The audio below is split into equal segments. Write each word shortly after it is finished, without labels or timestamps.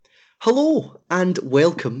Hello and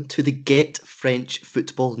welcome to the Get French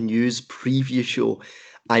Football News preview show.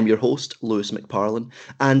 I'm your host, Lewis McParlin,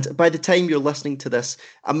 and by the time you're listening to this,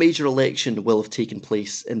 a major election will have taken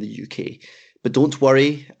place in the UK. But don't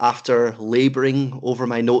worry, after labouring over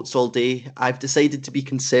my notes all day, I've decided to be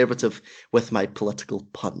conservative with my political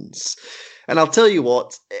puns. And I'll tell you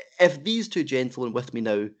what, if these two gentlemen with me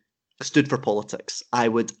now stood for politics, I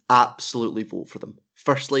would absolutely vote for them.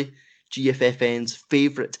 Firstly, GFFN's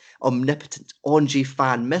favourite omnipotent Angers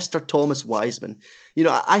fan, Mr. Thomas Wiseman.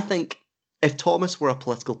 I think if Thomas were a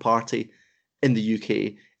political party in the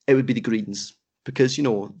UK, it would be the Greens because,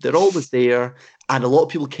 they're always there and a lot of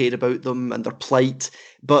people care about them and their plight,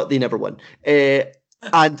 but they never win.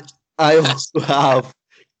 And I also have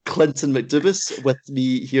Clinton McDubis with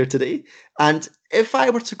me here today. And if I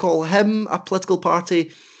were to call him a political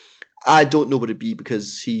party, I don't know what it'd be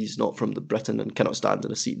because he's not from the Britain and cannot stand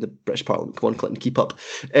in a seat in the British Parliament. Come on, Clinton, keep up.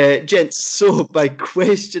 Gents, so my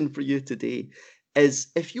question for you today is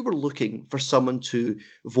if you were looking for someone to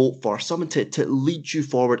vote for, someone to lead you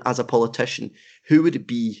forward as a politician, who would it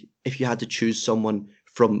be if you had to choose someone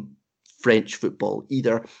from French football,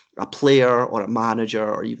 either a player or a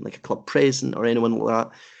manager or even like a club president or anyone like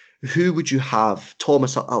that? Who would you have?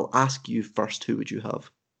 Thomas, I'll ask you first. Who would you have?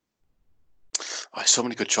 Oh, so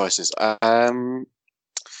many good choices.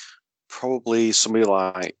 Probably somebody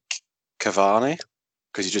like Cavani,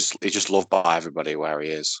 because he's just loved by everybody where he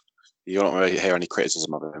is. You don't really hear any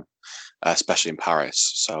criticism of him, especially in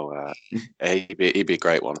Paris. So he'd be a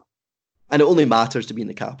great one. And it only matters to be in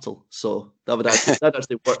the capital, so that'd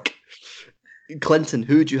actually work. Clinton,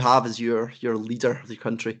 who would you have as your leader of the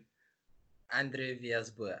country? Andre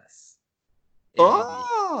Villas-Boas.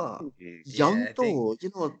 Young though,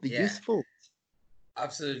 youthful.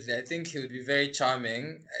 Absolutely, I think he would be very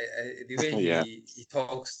charming. The way he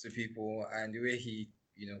talks to people and the way he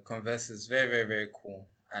converses, very very very cool.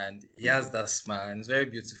 And he has that smile and it's very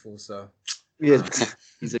beautiful. So yeah,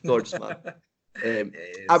 he's a gorgeous man.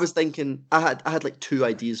 I was thinking I had like two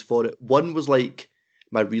ideas for it. One was like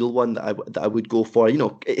my real one that I would go for. I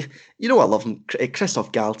love him,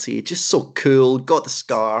 Christophe Galtier, just so cool. Got the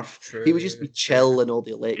scarf. True, he would just be chill in all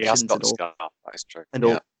the elections. He has got the scarf. That's true. And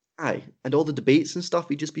all, and all the debates and stuff.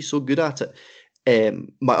 He'd just be so good at it.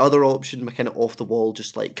 My other option, my kind of off the wall,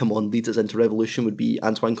 just like come on, lead us into revolution, would be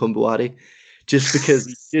Antoine Kombouaré, just because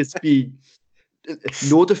he'd just be.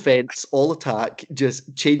 No defense, all attack,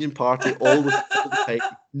 just changing party all the time.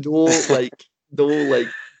 No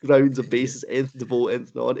grounds of basis, anything to vote,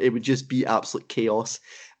 anything on. It would just be absolute chaos.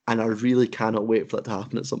 And I really cannot wait for that to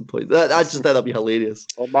happen at some point. I just think that'd be hilarious.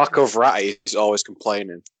 Well, Marco Verratti is always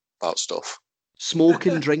complaining about stuff.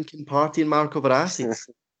 Smoking, drinking, partying Marco Verratti.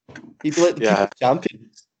 He'd be like the champion.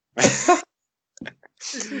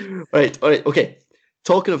 All right, okay.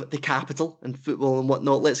 Talking of the capital and football and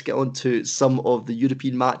whatnot, let's get on to some of the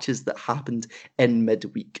European matches that happened in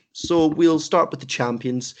midweek. So we'll start with the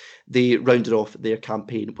champions. They rounded off their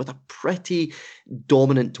campaign with a pretty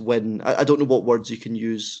dominant win. I don't know what words you can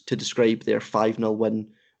use to describe their 5-0 win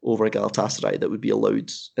over Galatasaray that would be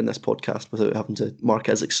allowed in this podcast without having to mark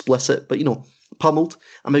it as explicit. But, pummeled.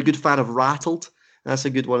 I'm a good fan of rattled. That's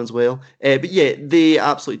a good one as well. But yeah, they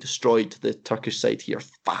absolutely destroyed the Turkish side here.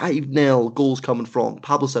 5-0 goals coming from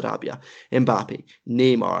Pablo Sarabia, Mbappe,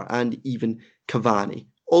 Neymar, and even Cavani.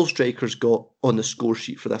 All strikers got on the score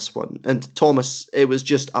sheet for this one. And Thomas, it was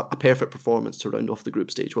just a perfect performance to round off the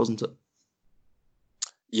group stage, wasn't it?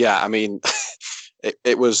 Yeah, I mean,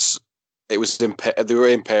 it was. They were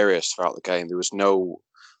imperious throughout the game. There was no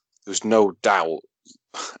doubt.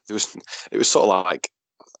 It was sort of like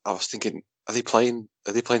I was thinking. Are they playing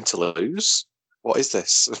to lose? What is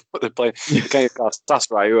this? They're playing against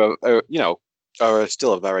Galatasaray, who are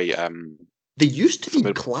still a very. They used to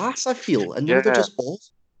be class, I feel, and now they're just awful.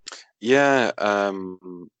 Yeah, I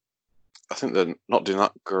think they're not doing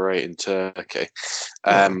that great in Turkey.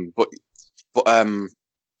 But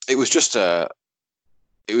it was just it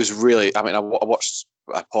was really. I mean, I watched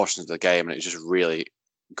portions of the game, and it was just really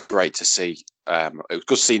great to see. It was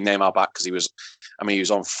good to see Neymar back because he was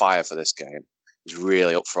on fire for this game. He was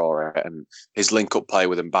really up for it, and his link-up play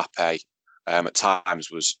with Mbappe at times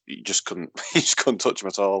was you just couldn't touch him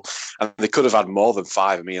at all. And they could have had more than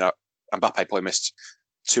 5. I mean, Mbappe probably missed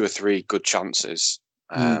 2 or 3 good chances,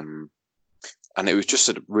 and it was just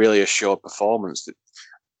a really assured performance. That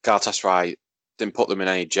Galatasaray didn't put them in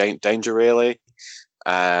any danger really,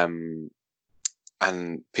 and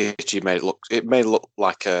PSG made it look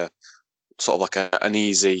like a sort of like an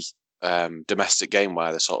easy domestic game where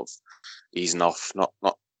they're sort of easing off,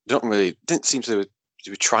 didn't seem to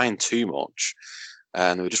be trying too much,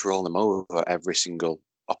 and they were just rolling them over every single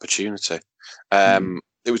opportunity.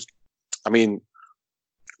 It was, I mean,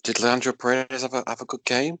 did Leandro Paredes have a good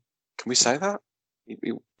game? Can we say that?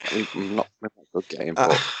 Not a good game.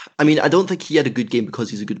 But... I mean, I don't think he had a good game because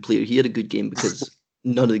he's a good player. He had a good game because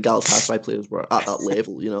none of the Galatasaray players were at that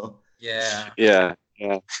level, you know? Yeah.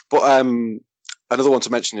 But another one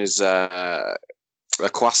to mention is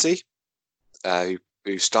Kwasi,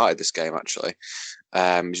 who started this game, actually.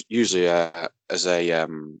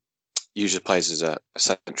 Usually plays as a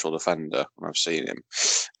central defender when I've seen him.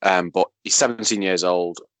 But he's 17 years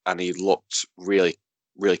old and he looked really,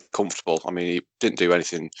 really comfortable. I mean, he didn't do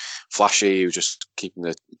anything flashy. He was just keeping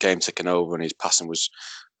the game ticking over, and his passing was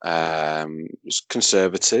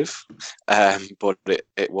conservative. But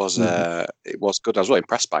it was good. I was really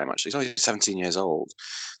impressed by him, actually. He's only 17 years old.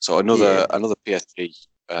 So another PSG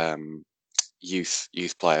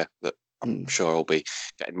youth player that I'm sure will be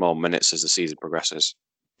getting more minutes as the season progresses.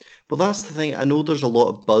 Well, that's the thing. I know there's a lot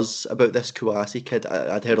of buzz about this Kouassi kid.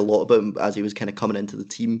 I'd heard a lot about him as he was kind of coming into the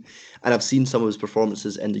team, and I've seen some of his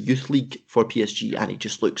performances in the youth league for PSG, and he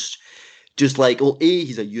just looks just like, well,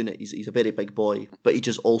 he's a unit. He's a very big boy, but he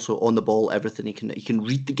just also on the ball, everything. He can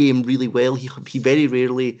read the game really well. He very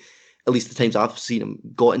rarely, at least the times I've seen him,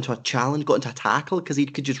 got into a challenge, got into a tackle, because he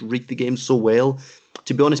could just read the game so well.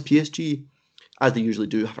 To be honest, PSG, as they usually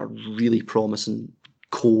do, have a really promising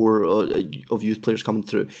core of youth players coming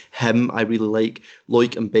through. Him, I really like.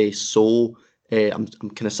 Loic Mbe So. I'm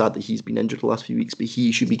kind of sad that he's been injured the last few weeks, but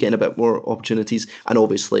he should be getting a bit more opportunities. And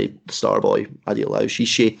obviously, the star boy, Adil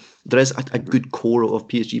Shishe. There is a good core of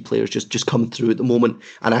PSG players just coming through at the moment.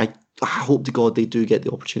 And I hope to God they do get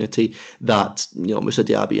the opportunity that, you know, Moussa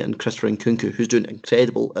Diaby and Christopher Nkunku, who's doing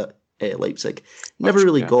incredible at Leipzig, never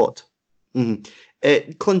really got.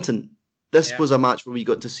 Clinton, this was a match where we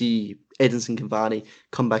got to see Edinson Cavani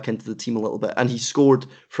come back into the team a little bit, and he scored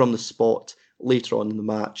from the spot later on in the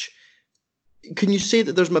match. Can you say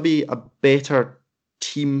that there's maybe a better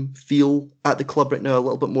team feel at the club right now, a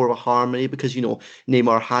little bit more of a harmony? Because, you know,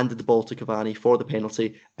 Neymar handed the ball to Cavani for the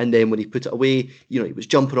penalty, and then when he put it away, you know, he was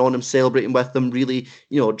jumping on him, celebrating with them, really,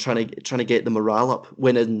 you know, trying to get the morale up.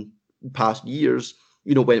 When in past years,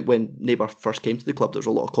 you know, when Neymar first came to the club, there was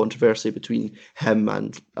a lot of controversy between him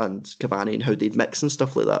and Cavani and how they'd mix and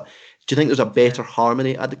stuff like that. Do you think there's a better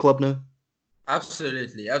harmony at the club now?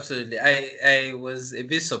 Absolutely. I was a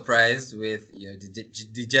bit surprised with, you know,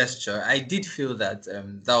 the gesture. I did feel that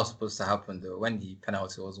that was supposed to happen though when the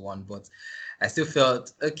penalty was won, but I still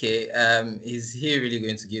felt, okay, is he really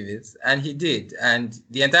going to give it? And he did. And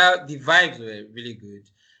the vibes were really good.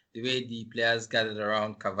 The way the players gathered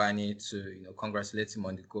around Cavani to, you know, congratulate him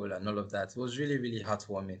on the goal and all of that, it was really, really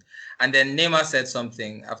heartwarming. And then Neymar said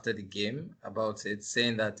something after the game about it,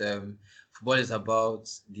 saying that football is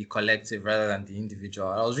about the collective rather than the individual.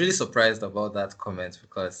 I was really surprised about that comment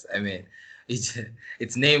because, I mean, it's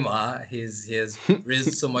Neymar. He has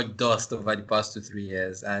raised so much dust over the past 2-3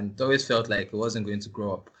 years, and it always felt like he wasn't going to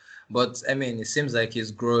grow up. But I mean, it seems like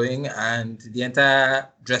he's growing, and the entire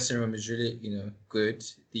dressing room is really, you know, good.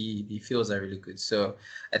 The feels are really good. So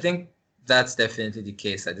I think that's definitely the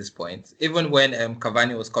case at this point. Even when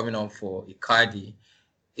Cavani was coming on for Icardi,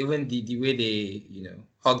 even the way they, you know,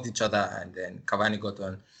 hugged each other and then Cavani got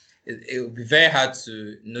on, it would be very hard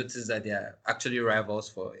to notice that they are actually rivals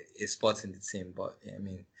for a spot in the team. But I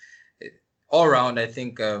mean, all around, I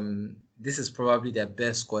think this is probably their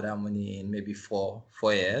best squad harmony in maybe four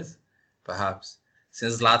years, perhaps,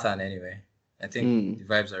 since Zlatan anyway. I think the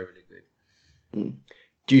vibes are really good.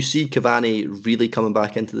 Do you see Cavani really coming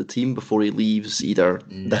back into the team before he leaves, either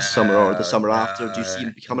this summer or the summer after? Do you see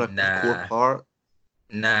him becoming a core part?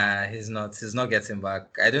 Nah, he's not. He's not getting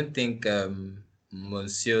back. I don't think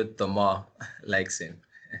Monsieur Thomas likes him.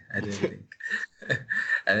 I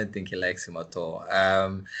don't think he likes him at all.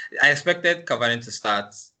 I expected Cavani to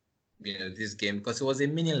start, you know, this game because it was a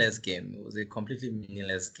meaningless game. It was a completely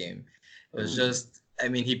meaningless game. It was just, I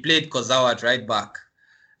mean, he played Kozawa at right back.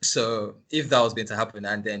 So if that was going to happen,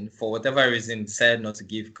 and then for whatever reason decided not to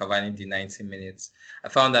give Cavani the 90 minutes, I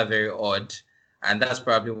found that very odd. And that's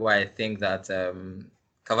probably why I think that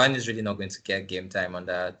Cavani is really not going to get game time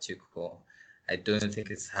under Tuchel. I don't think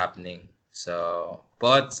it's happening. So,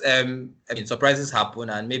 but I mean, surprises happen,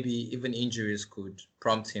 and maybe even injuries could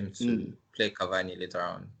prompt him to play Cavani later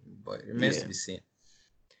on. But it remains to be seen.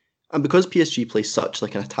 And because PSG plays such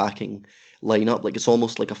like an attacking lineup, like it's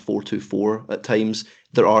almost like a 4-2-4 at times.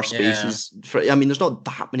 There are spaces for. I mean, there's not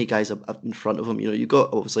that many guys up in front of him. You know, you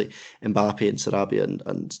got obviously Mbappe and Sarabia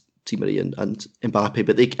and Di Maria and Mbappe,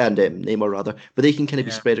 but Neymar rather, but they can kind of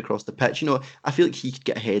be spread across the pitch. You know, I feel like he could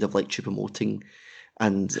get ahead of like Choupo-Moting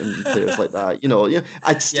and players like that.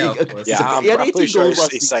 I'd still. Yeah, of course. Yeah, He had I'm 18 pretty sure goals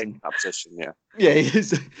last he's season. saying that position. Yeah. Yeah,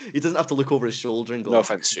 he doesn't have to look over his shoulder and go. No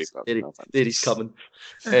offense, Steve. There, No offense. there he's coming.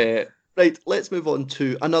 Right, let's move on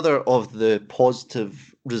to another of the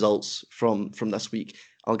positive results from this week.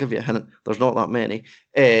 I'll give you a hint. There's not that many.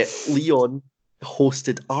 Lyon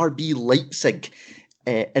hosted RB Leipzig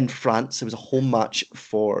in France. It was a home match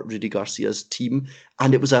for Rudy Garcia's team,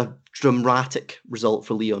 and it was a dramatic result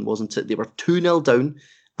for Lyon, wasn't it? They were 2-0 down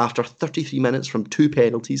after 33 minutes from 2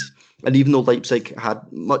 penalties. And even though Leipzig had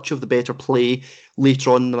much of the better play,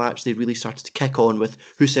 later on in the match, they really started to kick on with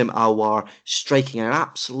Houssem Aouar striking an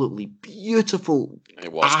absolutely beautiful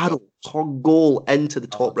arrow goal into the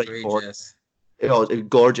top right corner. It was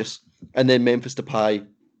gorgeous. And then Memphis Depay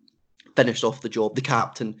finished off the job. The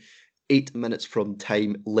captain, 8 minutes from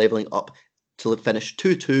time, levelling up till it finished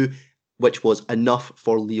 2-2, which was enough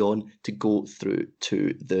for Lyon to go through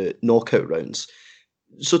to the knockout rounds.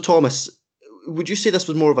 So, Thomas, would you say this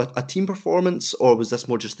was more of a team performance, or was this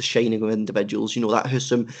more just the shining of individuals? That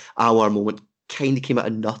Houssem Aouar moment kind of came out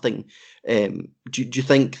of nothing. Do you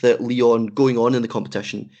think that Lyon, going on in the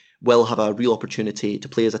competition, will have a real opportunity to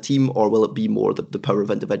play as a team, or will it be more the power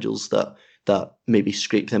of individuals that maybe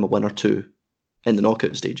scrape them a win or two in the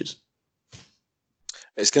knockout stages?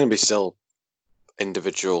 It's going to be still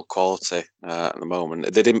individual quality at the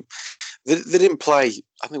moment. They didn't play.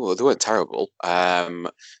 I think they weren't terrible,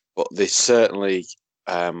 but they certainly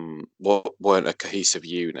weren't a cohesive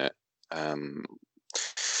unit.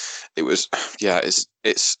 It was,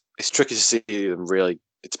 it's tricky to see them really.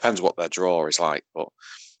 It depends what their draw is like, but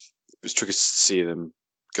it was tricky to see them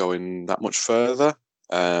going that much further.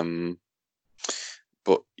 But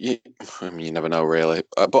you never know really.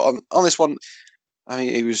 But on this one,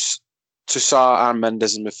 it was Toussaint and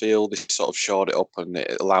Mendes in midfield. They sort of shored it up, and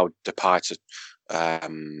it allowed Depay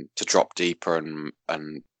to drop deeper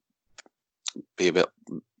and be a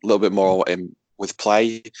little bit more in with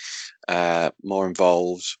play, more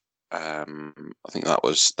involved. I think that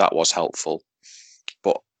was helpful.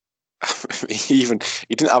 But he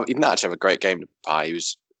didn't actually have a great game.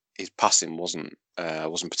 Depay. His passing wasn't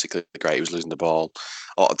particularly great. He was losing the ball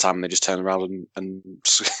a lot of the time. They just turn around and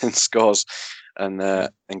scores and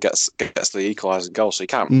gets the equalising goal. So you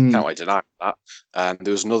can't really deny that. And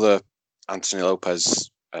there was another Anthony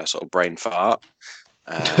Lopez sort of brain fart,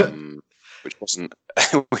 which wasn't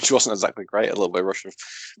exactly great. A little bit of rush of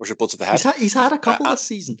blood to the head. He's had a couple this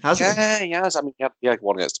season, hasn't he? Yeah, he has. He had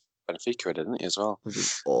one against Benfica, didn't he, as well?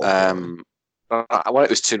 But when it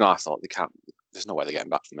was 2-0, I thought there's no way they're getting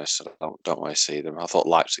back from this. So I don't want to see them. I thought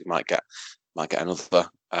Leipzig might get another,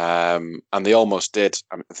 and they almost did.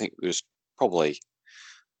 I think it was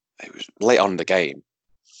late on in the game,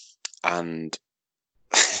 and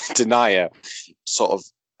Denayer sort of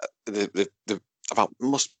the about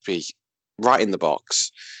must be right in the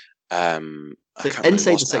box. Inside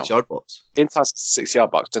the 6-yard box. Inside the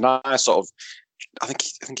 6-yard box. Denayer sort of, I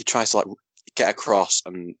think he tries to get across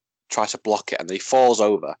and try to block it, and then he falls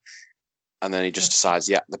over. And then he just decides,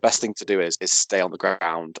 the best thing to do is stay on the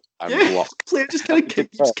ground and block. Player just kind of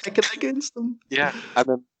kicking against them. Yeah, and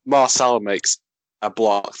then Marcel makes a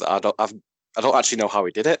block that I don't actually know how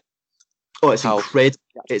he did it. Oh, it's incredible!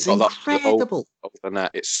 It's incredible. Over the net,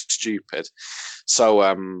 it's stupid. So,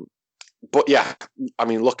 but yeah,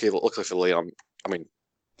 luckily for Lyon,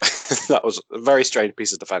 that was a very strange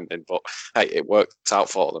piece of defending, but hey, it worked out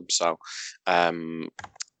for them. So,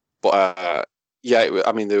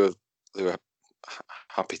 they were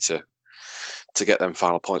happy to get them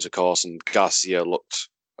final points, of course. And Garcia looked,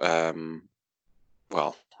 well,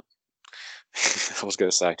 I was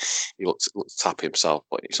going to say he looked happy himself,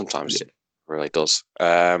 but he sometimes really does.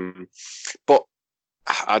 But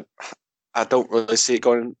I don't really see it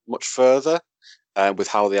going much further with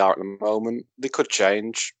how they are at the moment. They could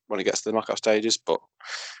change when it gets to the knockout stages, but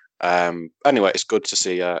anyway, it's good to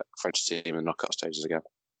see a French team in the knockout stages again.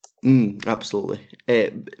 Absolutely.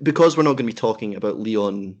 Because we're not going to be talking about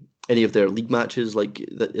Lyon, any of their league matches like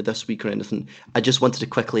this week or anything, I just wanted to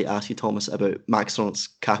quickly ask you, Thomas, about Maxence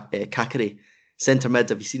Caqueret, centre mid.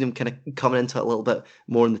 Have you seen him kind of coming into it a little bit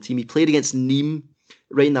more in the team? He played against Nîmes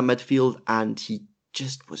right in that midfield, and he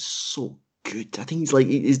just was so good. I think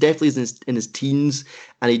he's definitely in his teens,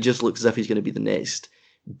 and he just looks as if he's going to be the next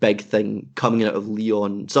big thing coming out of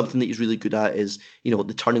Lyon. Something that he's really good at is,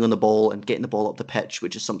 the turning on the ball and getting the ball up the pitch,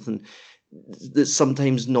 which is something that's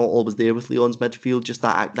sometimes not always there with Lyon's midfield. Just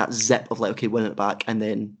that zip of winning it back and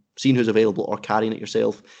then seeing who's available or carrying it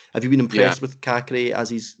yourself. Have you been impressed with Caqueret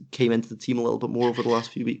as he's came into the team a little bit more over the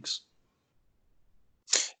last few weeks?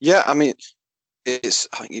 Yeah, I think is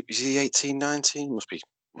he 18, 19? Must be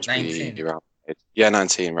 19. Around. Yeah,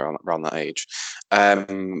 19 around that age.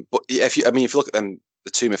 But if you look at them,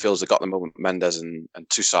 the two midfielders that got the moment, Mendes and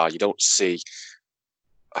Toussaint, you don't see.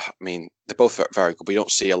 I mean, they're both very good, but you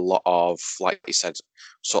don't see a lot of, like you said,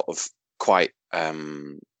 sort of quite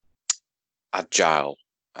agile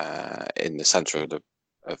in the centre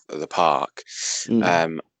of the park.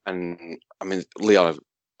 And I mean, Lyon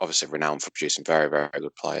obviously renowned for producing very, very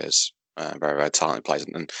good players, very, very talented players,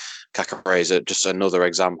 and Caqueret is just another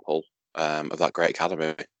example of that great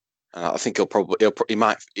academy. And I think he'll probably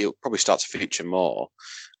start to feature more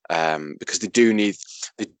because they do need.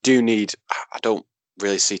 I don't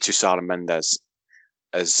really see Toussaint and Mendes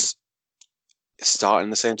as starting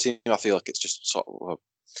the same team. I feel like it's just sort of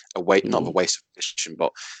not a waste of position,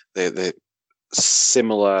 but the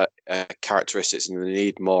similar characteristics, and they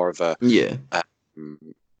need more of an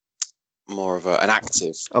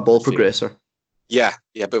active, a ball progressor. Yeah,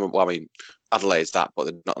 but well, I mean, Adelaide's that, but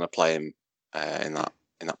they're not going to play him in that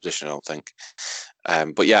position, I don't think.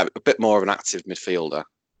 But yeah, a bit more of an active midfielder,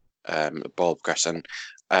 ball progressor,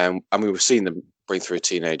 and we've seen them bring through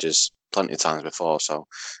teenagers plenty of times before. So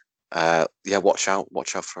watch out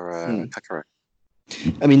for Caqueret.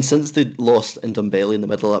 I mean, since they lost Ndombele in the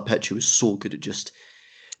middle of that pitch, he was so good at just.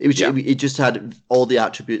 It just had all the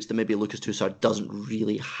attributes that maybe Lucas Toussaint doesn't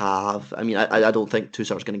really have. I mean, I don't think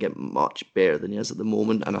Toussaint's going to get much better than he is at the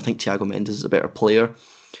moment, and I think Thiago Mendes is a better player.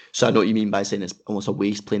 So I know what you mean by saying it's almost a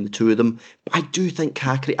waste playing the two of them. But I do think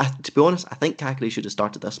Caqueret, to be honest, I think Caqueret should have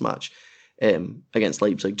started this match against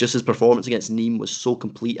Leipzig. Just his performance against Nîmes was so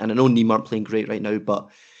complete, and I know Nîmes aren't playing great right now, but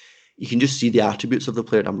you can just see the attributes of the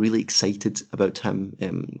player, and I'm really excited about him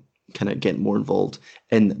kind of getting more involved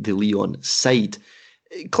in the Lyon side.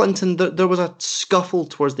 Clinton, there was a scuffle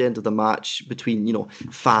towards the end of the match between, a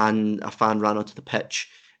fan ran onto the pitch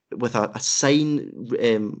with a sign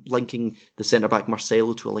linking the centre-back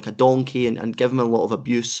Marcelo to a donkey and giving him a lot of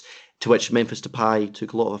abuse, to which Memphis Depay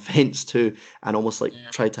took a lot of offence to and almost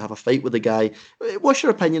tried to have a fight with the guy. What's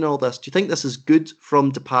your opinion on all this? Do you think this is good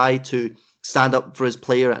from Depay to stand up for his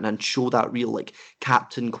player and show that real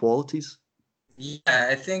captain qualities? Yeah,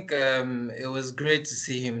 I think it was great to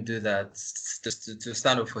see him do that, just to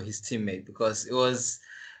stand up for his teammate, because it was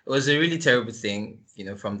a really terrible thing,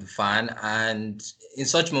 from the fan. And in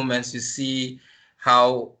such moments, you see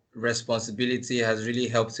how responsibility has really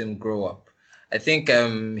helped him grow up. I think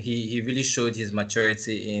he really showed his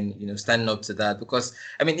maturity in standing up to that, because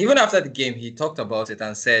I mean, even after the game, he talked about it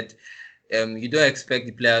and said, you don't expect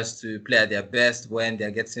the players to play at their best when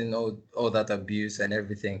they're getting all that abuse and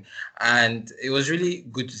everything. And it was really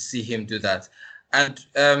good to see him do that. And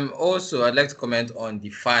also, I'd like to comment on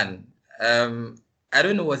the fan. I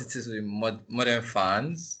don't know what it is with modern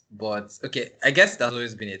fans, but okay, I guess that's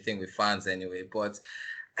always been a thing with fans anyway. But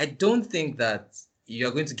I don't think that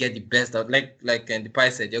you're going to get the best out, like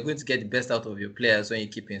Depay said, you're going to get the best out of your players when you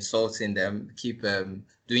keep insulting them, keep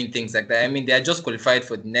doing things like that. I mean, they are just qualified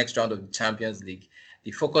for the next round of the Champions League.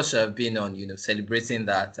 The focus should have been on, celebrating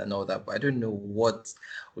that and all that. But I don't know what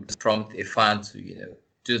would prompt a fan to,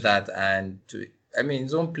 do that and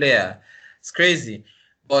his own player. It's crazy.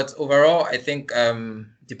 But overall, I think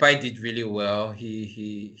Depay did really well.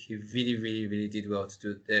 He really, really, really did well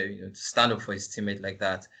to do, to stand up for his teammate like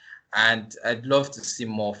that. And I'd love to see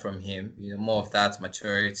more from him, more of that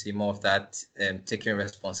maturity, more of that taking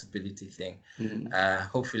responsibility thing.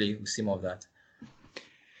 Hopefully we'll see more of that.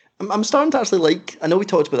 I'm starting to actually I know we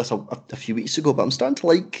talked about this a few weeks ago, but I'm starting to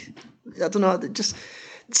I don't know, just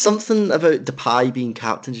something about Depay being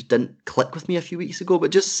captain just didn't click with me a few weeks ago,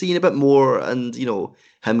 but just seeing a bit more and,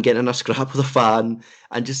 him getting in a scrap with a fan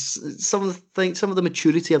and just some of the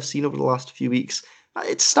maturity I've seen over the last few weeks,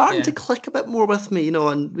 it's starting to click a bit more with me,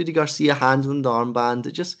 and Rudy Garcia handling the armband.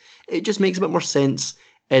 It just makes a bit more sense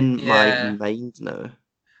in my mind now.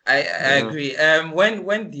 I agree.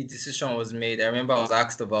 When the decision was made, I remember I was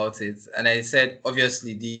asked about it, and I said,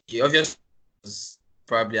 obviously, the obvious was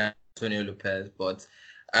probably Antonio Lopez, but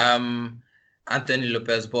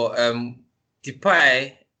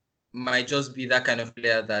Depay might just be that kind of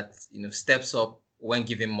player that steps up when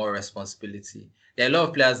given more responsibility. There are a lot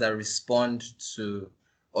of players that respond to,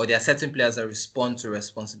 or there are certain players that respond to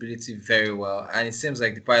responsibility very well, and it seems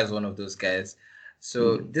like Depay is one of those guys.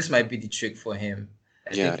 So this might be the trick for him.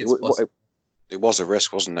 I think it was a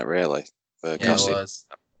risk, wasn't it? Really, it was.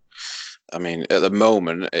 I mean, at the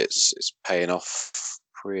moment, it's paying off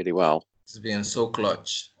pretty well. It's been so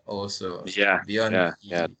clutch, also. Yeah.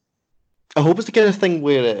 I hope it's the kind of thing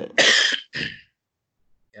where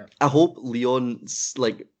I hope Lyon's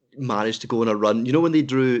managed to go on a run. When they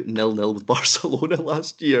drew 0-0 with Barcelona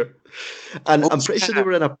last year, and I'm pretty sure they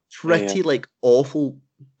were in a pretty awful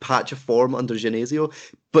patch of form under Genesio,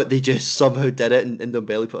 but they just somehow did it, and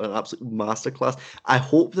Ndombele put on an absolute masterclass. I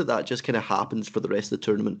hope that just kind of happens for the rest of the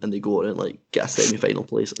tournament, and they go on and like get a semi-final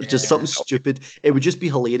place. It's just something stupid. It would just be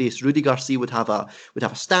hilarious. Rudy Garcia would have a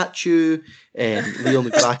statue, Leo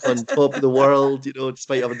McGrath on top of the world,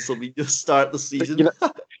 despite having Slovenia start the season.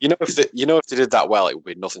 If they did that well, it would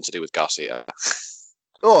be nothing to do with Garcia.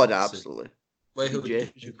 Oh, no, absolutely. Well, he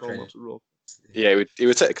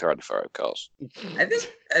would take credit for it, of course. I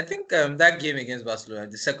think that game against Barcelona,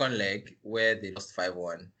 the second leg where they lost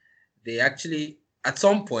 5-1, they actually at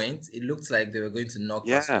some point it looked like they were going to knock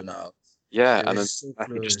Barcelona out. Yeah, and then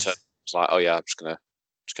he just was like, "Oh yeah, I'm just gonna."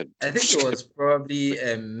 I think it was probably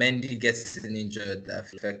Mendy getting injured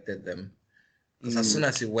that affected them. Because as soon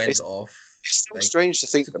as he went off, it's so strange to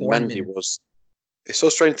think that Mendy was. It's so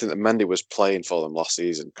strange to think that Mendy was playing for them last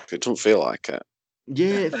season. It doesn't feel like it.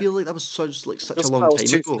 Yeah, I feel like that was such a long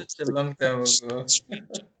time ago. Such a long time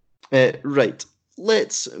ago. Right.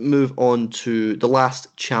 Let's move on to the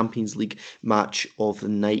last Champions League match of the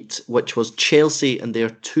night, which was Chelsea and their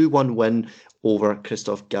 2-1 win over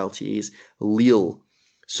Christophe Galtier's Lille.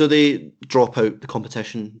 So they drop out the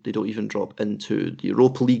competition. They don't even drop into the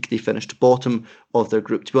Europa League. They finished bottom of their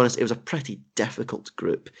group. To be honest, it was a pretty difficult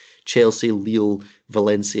group. Chelsea, Lille,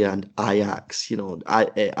 Valencia and Ajax.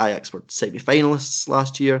 Ajax were semi-finalists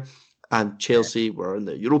last year, and Chelsea were in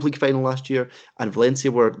the Europa League final last year, and Valencia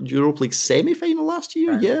were Europa League semi-final last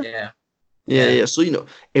year. Yeah. So,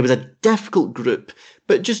 it was a difficult group.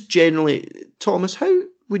 But just generally, Thomas, how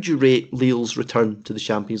would you rate Lille's return to the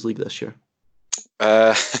Champions League this year?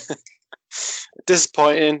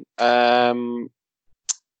 Disappointing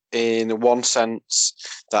in one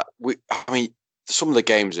sense that some of the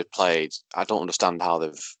games they've played, I don't understand how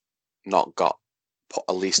they've not got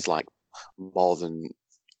at least like more than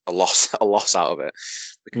a loss out of it,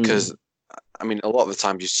 because a lot of the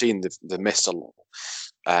times you've seen they've missed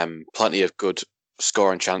plenty of good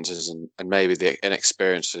scoring chances, and maybe the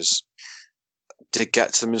inexperiences did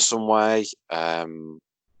get to them in some way.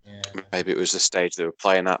 Maybe it was the stage they were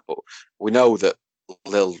playing at, but we know that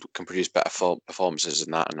Lille can produce better performances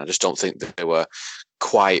than that, and I just don't think that they were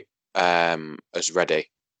quite as ready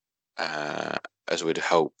as we'd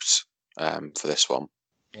hoped for this one.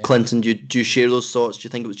 Yeah. Clinton, do you share those thoughts? Do you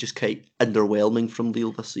think it was just quite underwhelming from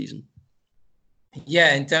Lille this season?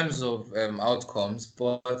 Yeah, in terms of outcomes,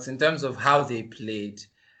 but in terms of how they played,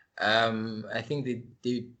 I think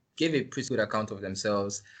they gave a pretty good account of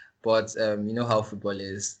themselves. But you know how football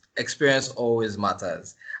is. Experience always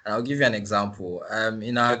matters. And I'll give you an example.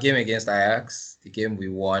 In our game against Ajax, the game we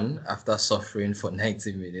won after suffering for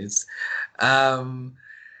 90 minutes,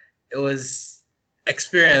 it was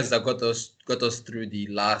experience that got us through the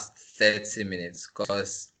last 30 minutes,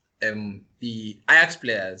 because the Ajax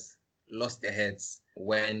players lost their heads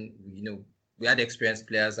when we had experienced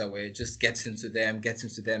players that were just getting to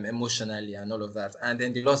them emotionally and all of that. And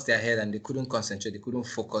then they lost their head and they couldn't concentrate. They couldn't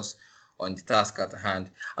focus on the task at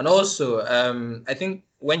hand. And also, I think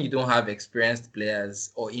when you don't have experienced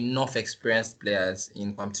players or enough experienced players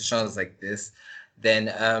in competitions like this,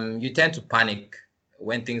 then you tend to panic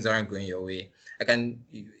when things aren't going your way.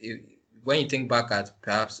 When you think back at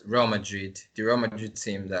perhaps Real Madrid, the Real Madrid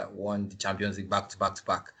team that won the Champions League back to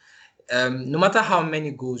back, no matter how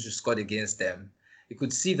many goals you scored against them, you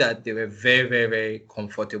could see that they were very, very, very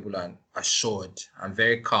comfortable and assured and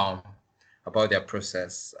very calm about their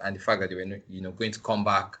process and the fact that they were, going to come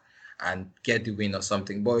back and get the win or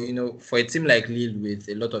something. But, for a team like Lille with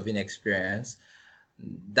a lot of inexperience,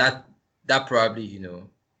 that probably,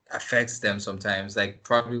 affects them sometimes. Like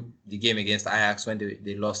probably the game against Ajax when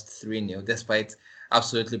they lost 3-0, despite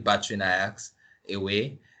absolutely battering Ajax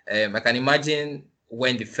away. I can imagine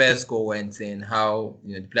when the first goal went in, how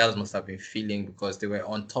the players must have been feeling, because they were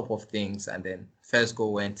on top of things, and then first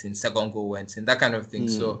goal went in, second goal went in, that kind of thing.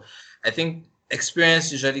 So I think experience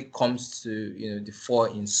usually comes to the fore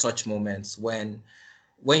in such moments when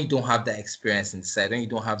you don't have that experience inside, when you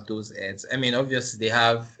don't have those heads. I mean, obviously they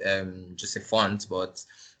have just a font, but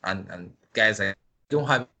and guys, I don't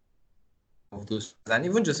have of those, and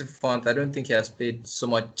even Joseph Font, I don't think he has played so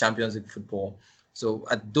much Champions League football. So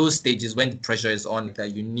at those stages when the pressure is on,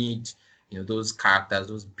 that you need, those characters,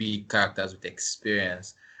 those big characters with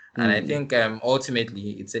experience. And I think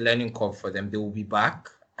ultimately it's a learning curve for them. They will be back,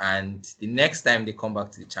 and the next time they come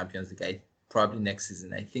back to the Champions League, probably next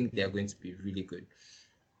season, I think they are going to be really good.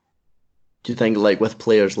 Do you think, like with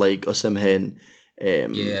players like Osimhen, I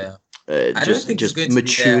don't think just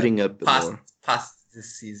maturing a bit more past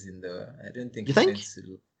this season, though? I don't think. You think?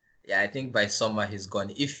 I think by summer he's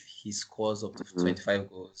gone. If he scores up to 25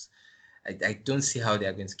 goals, I don't see how they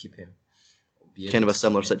are going to keep him, be kind of able a to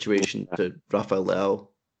similar come in. situation to Rafael Leao.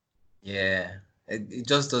 Yeah, it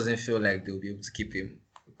just doesn't feel like they'll be able to keep him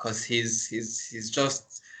because he's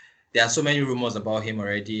just there are so many rumors about him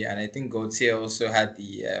already, and I think Gautier also had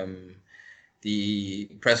the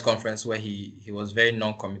press conference where he was very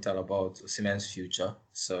non-committal about Osimhen's future.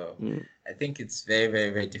 So Mm. I think it's very,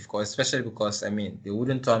 very, very difficult, especially because I mean they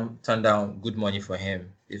wouldn't turn down good money for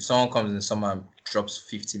him. If someone comes in summer and drops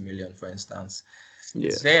 50 million, for instance, Yeah.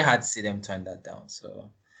 it's very hard to see them turn that down.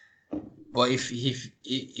 So but if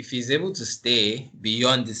he's able to stay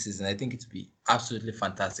beyond this season, I think it would be absolutely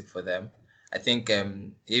fantastic for them. I think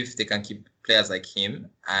if they can keep players like him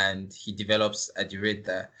and he develops at the rate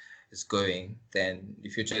that is going, then the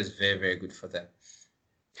future is very, very good for them.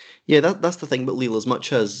 Yeah, that's the thing about Lille. As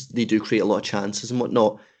much as they do create a lot of chances and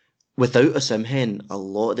whatnot, without Osimhen, a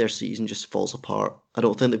lot of their season just falls apart. I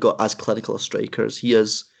don't think they've got as clinical a striker as he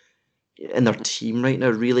is in their team right now.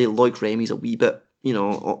 Really, Loic Remy's a wee bit,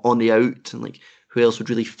 on the out, and like who else would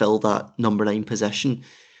really fill that number 9 position?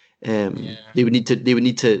 They would need to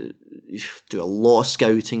do a lot of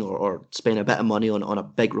scouting or spend a bit of money on a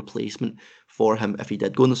big replacement for him if he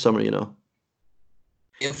did go in the summer.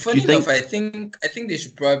 Yeah, funny enough, I think they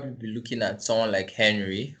should probably be looking at someone like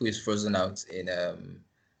Henry, who is frozen out in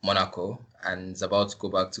Monaco and is about to go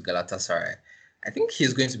back to Galatasaray. I think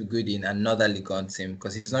he's going to be good in another Ligue 1 team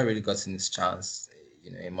because he's not really gotten his chance,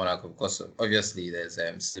 in Monaco. Because obviously there's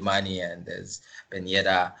Slimani and there's Ben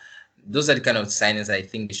Yedder. Those are the kind of signings I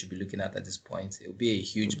think they should be looking at this point. It'll be a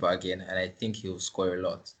huge bargain, and I think he'll score a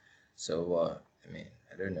lot. So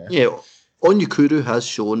I don't know. Yeah, Onyekuru has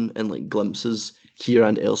shown in like glimpses here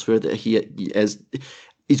and elsewhere that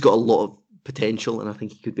he's got a lot of potential, and I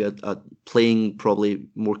think he could be a playing probably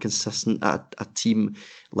more consistent at a team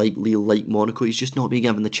like Lille, like Monaco. He's just not being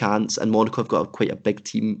given the chance, and Monaco have got quite a big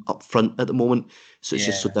team up front at the moment, so it's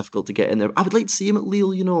just so difficult to get in there. I would like to see him at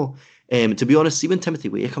Lille, to be honest. See when Timothy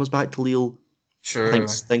Weah comes back to Lille, I think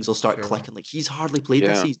things will start clicking. Like he's hardly played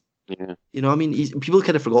this season. Yeah. I mean, people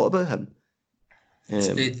kind of forgot about him. He's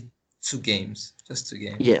played 2 games, just 2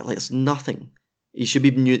 games. Yeah, like it's nothing. He should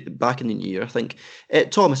be back in the new year, I think.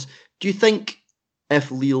 Thomas, do you think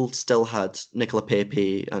if Lille still had Nicola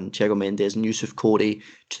Pepe and Thiago Mendes and Yusuf Kore, do you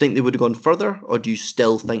think they would have gone further, or do you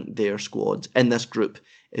still think their squad in this group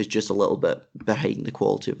is just a little bit behind the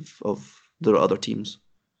quality of their other teams?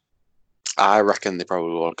 I reckon they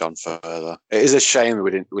probably would have gone further. It is a shame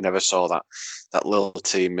we never saw that little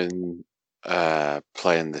team in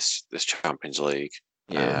playing this Champions League.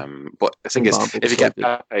 Yeah. But the thing is, if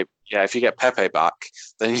you get Pepe back,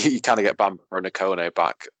 then you kind of get Bamba and Ikone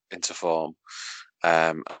back into form,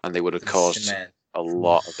 and they would have caused a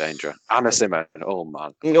lot of danger. And Osimhen, oh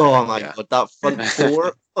man, oh my god, that front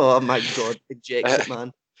four, oh my god, eject it,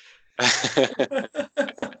 man.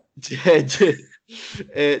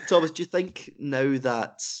 Thomas, do you think now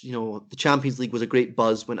that the Champions League was a great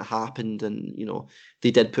buzz when it happened, and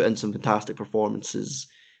they did put in some fantastic performances?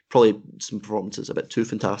 Probably some performances a bit too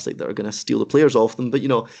fantastic that are going to steal the players off them. But,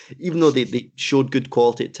 even though they showed good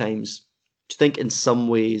quality at times, do you think in some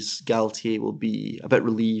ways Galtier will be a bit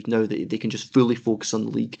relieved now that they can just fully focus on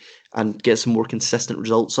the league and get some more consistent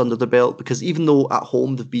results under their belt? Because even though at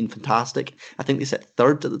home they've been fantastic, I think they sit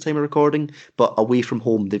 3rd at the time of recording, but away from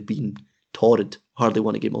home they've been torrid, hardly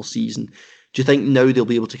won a game all season. Do you think now they'll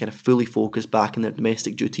be able to kind of fully focus back in their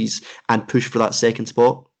domestic duties and push for that second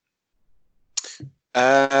spot?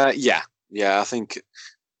 Yeah. I think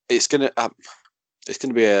it's gonna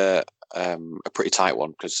be a pretty tight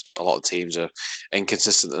one because a lot of teams are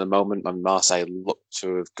inconsistent at the moment, and Marseille look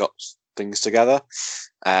to have got things together.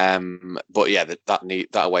 But yeah, that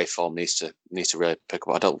away form needs to really pick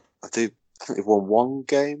up. I think they've won 1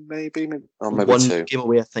 game, maybe or maybe 2. 1 game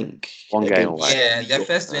away, I think. 1 game away. Yeah, their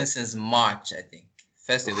first win since March, I think.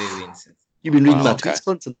 First away win since. You've been reading my tweets,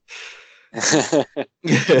 Clinton.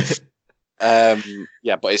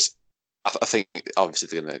 Yeah, but I think obviously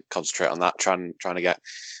they're going to concentrate on that, trying to get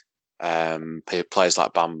players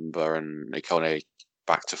like Bamba and Ikone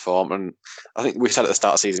back to form. And I think we said at the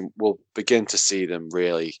start of the season we'll begin to see them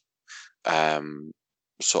really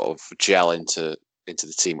sort of gel into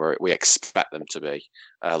the team where we expect them to be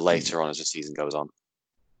later on as the season goes on.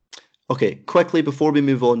 Okay, quickly before we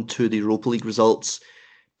move on to the Europa League results,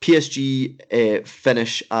 PSG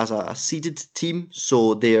finish as a seeded team,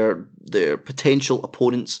 so their potential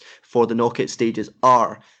opponents for the knockout stages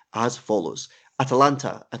are as follows: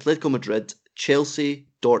 Atalanta, Atletico Madrid, Chelsea,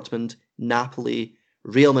 Dortmund, Napoli,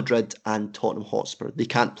 Real Madrid and Tottenham Hotspur. They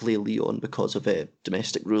can't play Lyon because of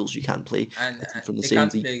domestic rules. You can't play from the same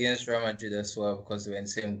league. They can't play against Real Madrid as well because they were in the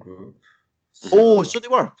same group. So they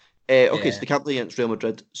were. Okay, so they can't play against Real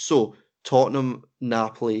Madrid. So Tottenham,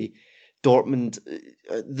 Napoli, Dortmund.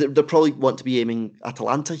 They probably want to be aiming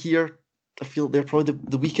Atalanta here. I feel they're probably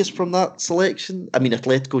the weakest from that selection. I mean,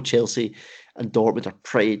 Atletico, Chelsea, and Dortmund are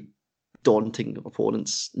pretty daunting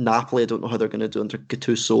opponents. Napoli, I don't know how they're going to do under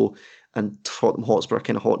Gattuso, and Tottenham Hotspur are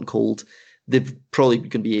kind of hot and cold. They've probably going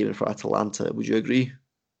to be aiming for Atalanta. Would you agree?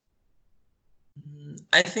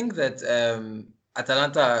 I think that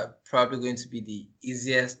Atalanta are probably going to be the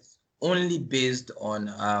easiest, only based on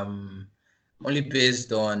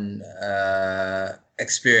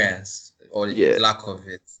experience or lack of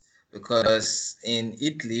it. Because in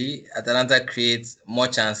Italy, Atalanta creates more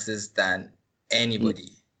chances than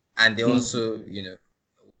anybody. And they also,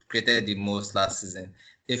 created the most last season.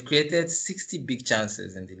 They've created 60 big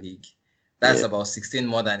chances in the league. That's about 16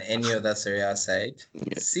 more than any other Serie A side.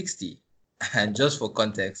 60. And just for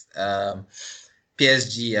context,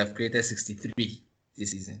 PSG have created 63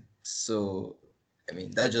 this season. So, I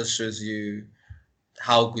mean, that just shows you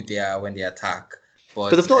how good they are when they attack.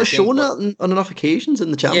 But they've not shown it on enough occasions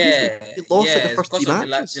in the Champions League. They lost the first because 3 of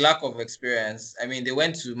matches. the lack of experience. I mean, they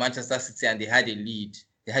went to Manchester City and they had a lead.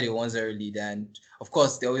 They had a 1-0 lead. And, of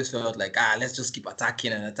course, they always felt like, let's just keep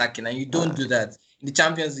attacking. And you don't do that. In the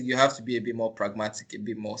Champions League, you have to be a bit more pragmatic, a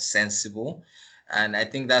bit more sensible. And I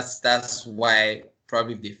think that's why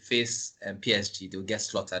probably if they face PSG, they'll get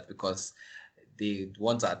slaughtered because they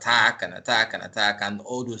want to attack, and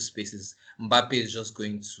all those spaces. Mbappe is just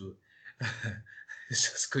going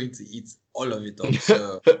to eat all of it up.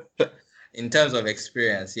 So in terms of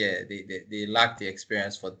experience, they lack the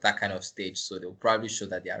experience for that kind of stage. So they'll probably show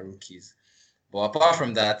that they are rookies. But apart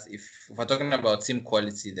from that, if we're talking about team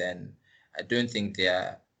quality, then I don't think they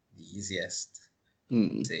are the easiest.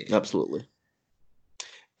 Absolutely.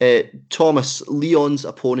 Thomas, Lyon's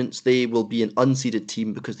opponents, they will be an unseeded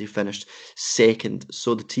team because they finished second.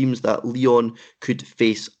 So the teams that Lyon could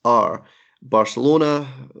face are Barcelona,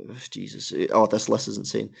 this list is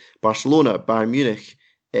insane. Barcelona, Bayern Munich,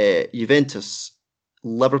 Juventus,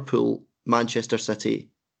 Liverpool, Manchester City,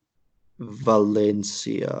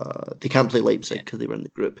 Valencia. They can't play Leipzig because they were in the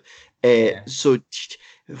group. So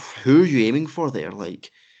who are you aiming for there? Like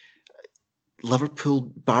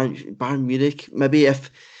Liverpool, Bayern Munich, maybe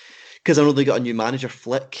because I know they got a new manager,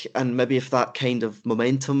 Flick, and maybe if that kind of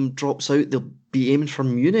momentum drops out, they'll be aiming for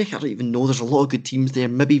Munich. I don't even know. There's a lot of good teams there.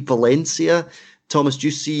 Maybe Valencia. Thomas, do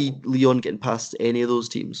you see Lyon getting past any of those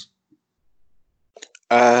teams?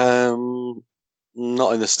 Not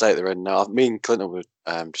in the state they're in now. Me and Clinton were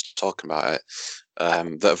just talking about it.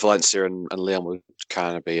 That Valencia and Lyon would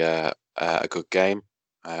kind of be a good game.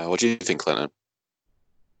 What do you think, Clinton?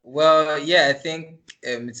 Well, yeah, I think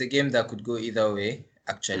it's a game that could go either way,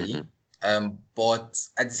 actually. But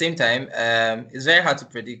at the same time, it's very hard to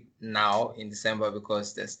predict now in December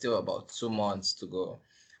because there's still about 2 months to go.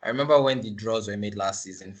 I remember when the draws were made last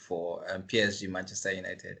season for PSG, Manchester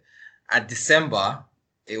United. At December,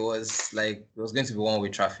 it was going to be one-way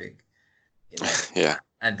traffic. Yeah.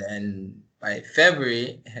 And then by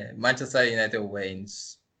February, Manchester United were in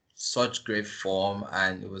such great form,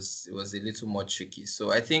 and it was a little more tricky.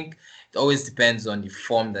 So I think it always depends on the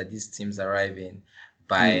form that these teams arrive in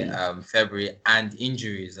by February, and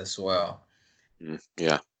injuries as well.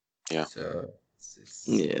 Yeah. So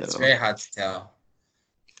it's very hard to tell.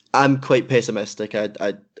 I'm quite pessimistic. They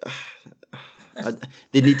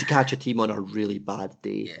need to catch a team on a really bad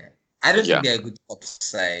day. Yeah, I don't think they're a good cup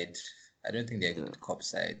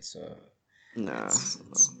side. So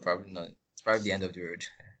it's probably not. It's probably the end of the road.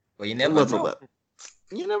 But you never know.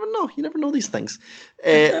 You never know. You never know these things.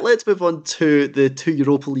 Let's move on to the 2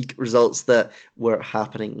 Europa League results that were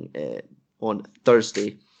happening on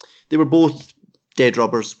Thursday. They were both dead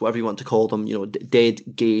rubbers, whatever you want to call them. Dead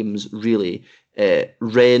games, really.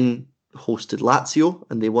 Rennes hosted Lazio,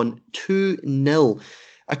 and they won 2-0.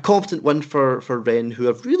 A competent win for Rennes, who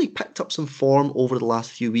have really picked up some form over the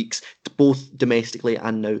last few weeks, both domestically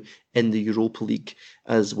and now in the Europa League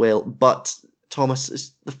as well. But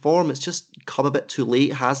Thomas, the form has just come a bit too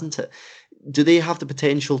late, hasn't it? Do they have the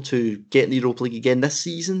potential to get in the Europa League again this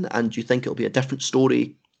season? And do you think it'll be a different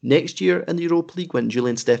story next year in the Europa League when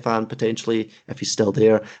Julian Stefan potentially, if he's still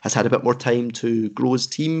there, has had a bit more time to grow his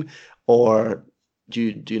team? Or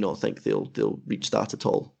do you not think they'll reach that at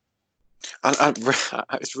all? And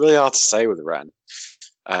it's really hard to say with Rennes.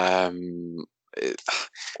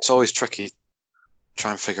 It's always tricky.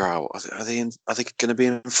 Try and figure out, are they going to be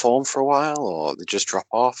in form for a while, or they just drop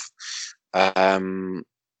off? But I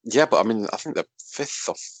mean, I think they're 5th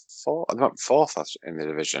or 4th. They're 4th in the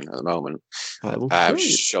division at the moment. It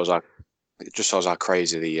just shows how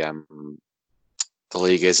crazy the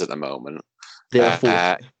league is at the moment. They are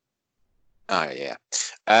 4th. Oh yeah.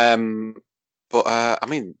 But I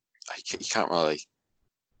mean, you can't really.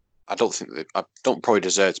 I don't probably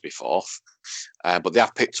deserve to be fourth, but they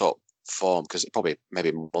have picked up form because probably maybe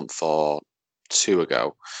a month or two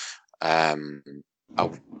ago. I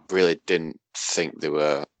really didn't think they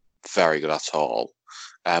were very good at all.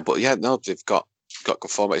 But yeah, no, they've got good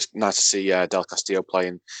form. It's nice to see Del Castillo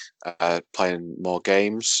playing more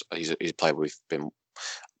games. He's a player we've been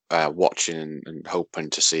watching and hoping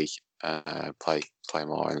to see play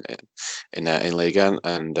more in Liga.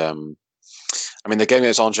 And I mean, the game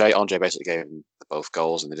against Angers basically gave them both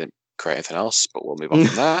goals, and they didn't create anything else. But we'll move on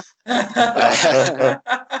from there.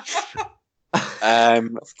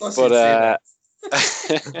 Of course, you'd say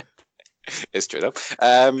that. It's true though.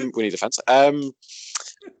 We need defense.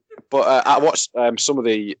 But I watched some of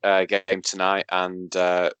the game tonight, and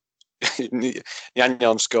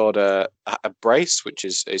Yanyan scored a brace, which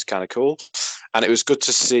is kind of cool, and it was good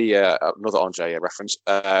to see another Angers reference.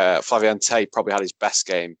 Flavien Tay probably had his best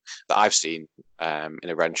game that I've seen in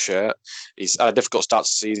a Rennes shirt. He's had a difficult start to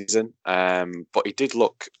the season, but he did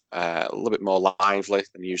look a little bit more lively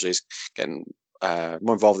than usually. He's getting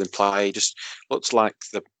more involved in play. He just looks like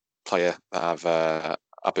the player that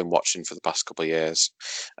I've been watching for the past couple of years,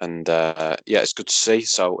 and yeah, it's good to see.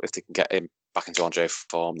 So if they can get him back into Angers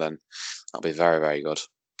form, then that'll be very, very good.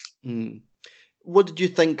 What did you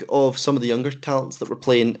think of some of the younger talents that were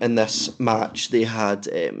playing in this match? They had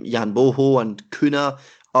Jan Boho and Kuna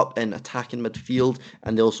up in attacking midfield,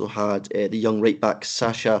 and they also had the young right back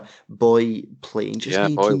Sacha Boy playing, just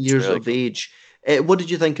 19 years really of age. What did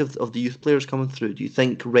you think of the youth players coming through? Do you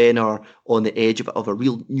think Rennes are on the edge of a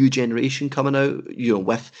real new generation coming out,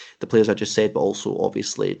 with the players I just said, but also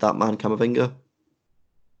obviously that man Camavinga?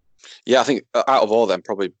 Yeah, I think out of all of them,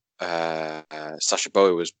 probably Sacha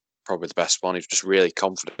Boey was probably the best one. He was just really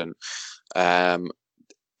confident and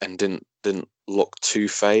didn't look too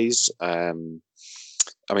phased. I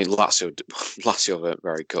mean, Lazio weren't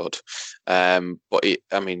very good, but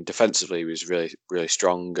defensively he was really, really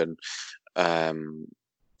strong, and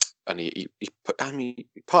he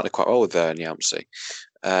partnered quite well with Niamsi.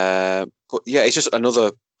 But yeah, it's just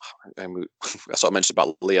another. I sort of mentioned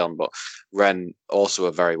about Lyon, but Rennes also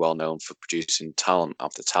are very well known for producing talent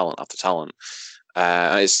after talent after talent.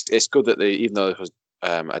 And it's good that even though it was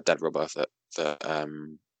a dead rubber, that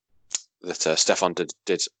Stefan did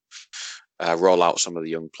roll out some of the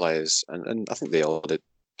young players, and I think they all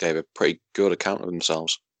gave a pretty good account of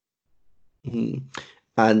themselves. Mm-hmm.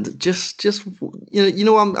 And just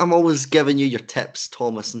I'm always giving you your tips,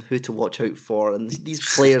 Thomas, and who to watch out for, and these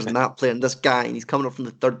players and that player and this guy, and he's coming up from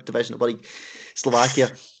the third division of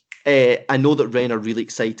Slovakia. I know that Rennes are really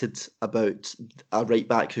excited about a right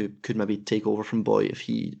back who could maybe take over from Boy if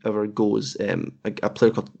he ever goes. A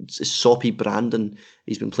player called Soppy Brandon.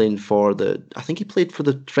 He's been playing I think he played for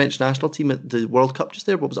the French national team at the World Cup just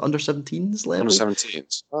there. What was it, under-17s level?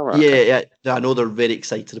 Under-17s. Oh, right, yeah. I know they're very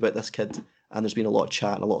excited about this kid. And there's been a lot of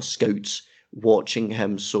chat and a lot of scouts watching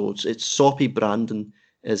him. So it's Soppy Brandon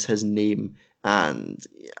is his name. And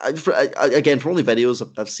again, from all the videos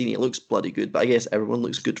I've seen, it looks bloody good. But I guess everyone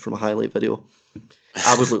looks good from a highlight video.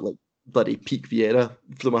 I would look like bloody Peak Vieira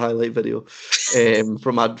from a highlight video,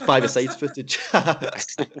 from my 5-a-side footage.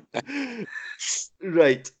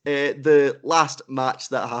 Right. The last match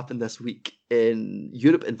that happened this week in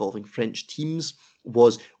Europe involving French teams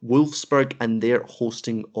was Wolfsburg and their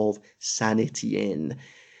hosting of Saint-Etienne.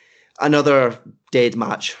 Another dead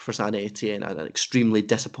match for Saint-Etienne, and an extremely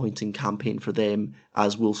disappointing campaign for them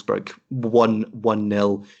as Wolfsburg won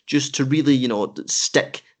 1-0, just to really,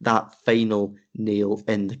 stick that final nail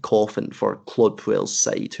in the coffin for Claude Puel's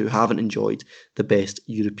side, who haven't enjoyed the best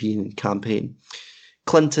European campaign.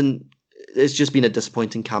 Clinton, it's just been a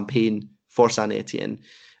disappointing campaign for Saint-Etienne.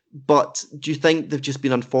 But do you think they've just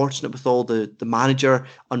been unfortunate with all the manager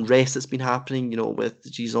unrest that's been happening, with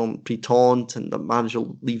Gisons Pritant and the manager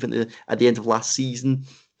leaving at the end of last season?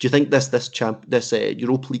 Do you think this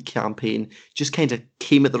Europa League campaign just kind of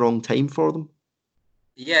came at the wrong time for them?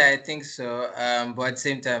 Yeah, I think so. But at the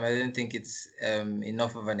same time, I don't think it's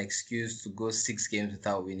enough of an excuse to go 6 games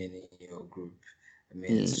without winning in your group. I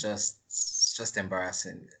mean, it's just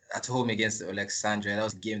embarrassing. At home against Alexandria, that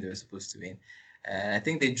was the game they were supposed to win. I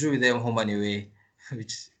think they drew them home and away,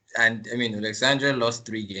 Alexandria lost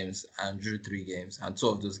 3 games and drew 3 games, and 2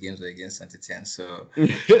 of those games were against Saint-Etienne. So,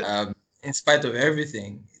 in spite of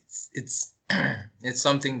everything, it's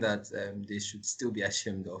something that they should still be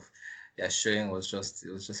ashamed of. Their showing was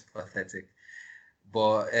just pathetic.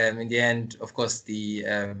 But in the end, of course, the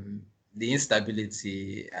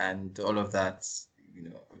instability and all of that,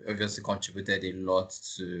 obviously contributed a lot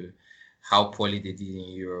to how poorly they did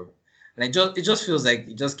in Europe. And it just feels like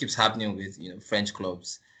it just keeps happening with French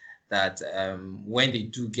clubs that when they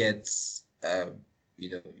do get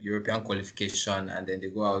European qualification and then they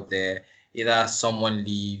go out there, either someone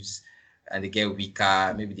leaves and they get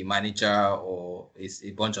weaker, maybe the manager or it's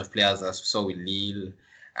a bunch of players as we saw with Lille.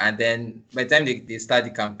 And then by the time they start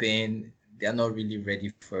the campaign, they are not really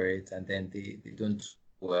ready for it, and then they don't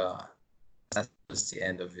well. That's the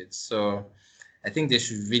end of it. So I think they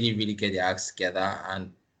should really, really get their acts together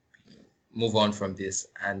and move on from this.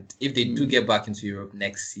 And if they do get back into Europe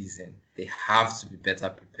next season, they have to be better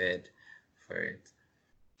prepared for it.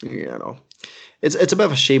 Yeah, no. It's a bit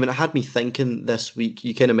of a shame, and it had me thinking this week.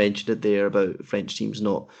 You kind of mentioned it there about French teams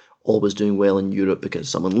not always doing well in Europe because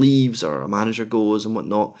someone leaves or a manager goes and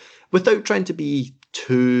whatnot, without trying to be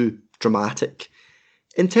too dramatic.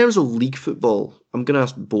 In terms of league football, I'm going to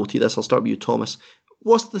ask both of you this. I'll start with you, Thomas.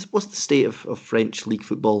 What's the state of French league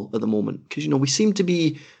football at the moment? Because, we seem to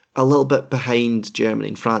be a little bit behind Germany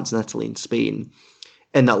and France and Italy and Spain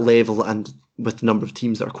in that level, and with the number of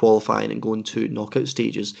teams that are qualifying and going to knockout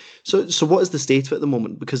stages. So what is the state of it at the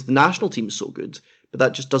moment? Because the national team is so good, but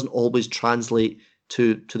that just doesn't always translate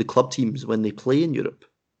to the club teams when they play in Europe.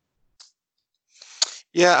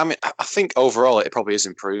 Yeah, I mean, I think overall it probably is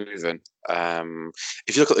improving.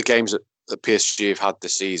 If you look at the games that PSG have had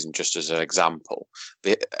this season, just as an example,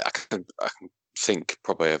 I can think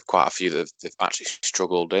probably of quite a few that they've actually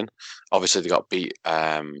struggled in. Obviously, they got beat.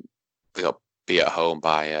 They got beat at home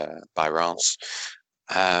by Reims,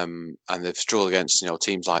 and they've struggled against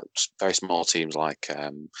teams like very small teams like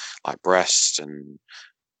Brest and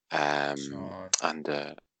Dijon.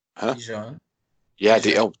 Yeah,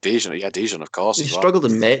 Dijon. Yeah, Dijon, of course. They struggled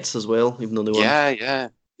in Metz as well, even though they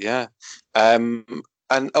won. Yeah.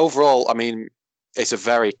 And overall, I mean, it's if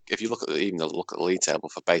you look at the league table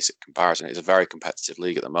for basic comparison, it's a very competitive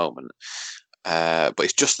league at the moment. But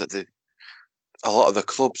it's just that a lot of the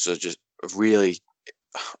clubs are just really,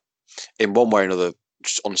 in one way or another,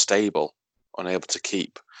 just unstable, unable to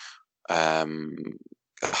keep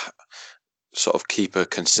sort of keep a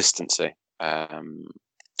consistency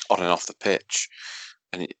on and off the pitch,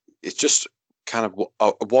 and it's just kind of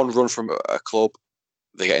one run from a club,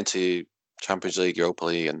 they get into Champions League, Europa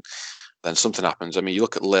League, and then something happens. I mean, you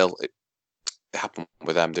look at Lille, it happened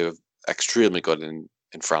with them. They were extremely good in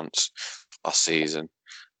France last season,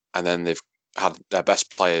 and then they've had their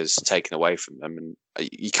best players taken away from them, and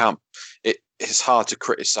you can't. It's hard to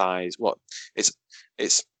criticize. It's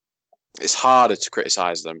harder to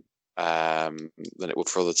criticize them than it would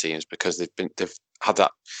for other teams, because they've had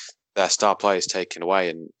their star players taken away,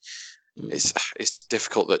 and it's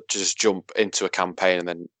difficult to just jump into a campaign and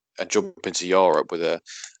then jump into Europe with a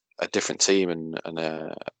different team and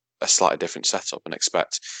a slightly different setup and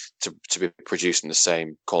expect to be producing the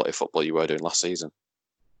same quality of football you were doing last season.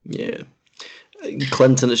 Yeah,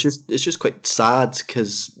 Clinton, it's just quite sad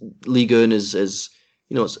because Ligue 1 is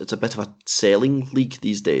it's a bit of a selling league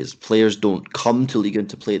these days. Players don't come to Ligue 1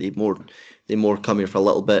 to play; they more come here for a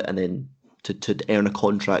little bit and then to earn a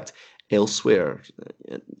contract elsewhere.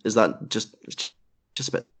 Is that just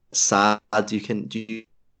a bit sad? Do you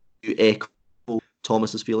echo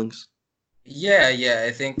Thomas's feelings? Yeah,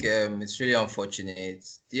 I think it's really unfortunate.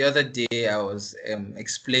 The other day I was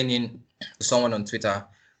explaining to someone on Twitter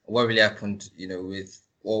what really happened,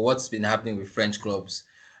 what's been happening with French clubs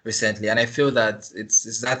recently, and I feel that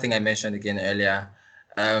it's that thing I mentioned again earlier.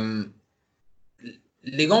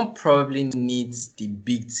 Ligue 1 probably needs the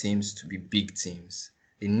big teams to be big teams.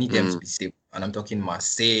 They need them to be stable, and I'm talking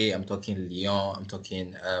Marseille, I'm talking Lyon, I'm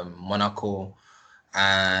talking Monaco,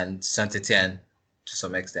 and Saint-Etienne to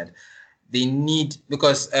some extent. They need,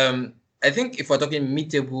 because I think if we're talking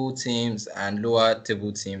mid-table teams and lower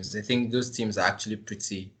table teams, I think those teams are actually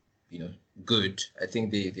pretty, good. I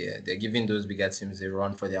think they're giving those bigger teams a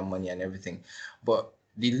run for their money and everything. But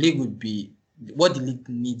the league what the league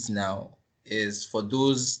needs now is for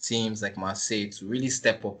those teams like Marseille to really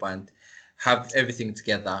step up and have everything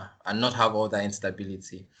together and not have all that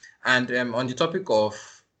instability. And on the topic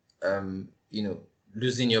of,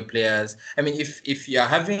 losing your players, I mean, if you're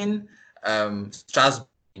having Strasbourg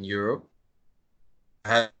in Europe,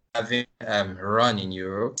 having Run in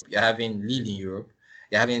Europe, you're having Lille in Europe,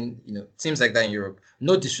 you're having teams like that in Europe.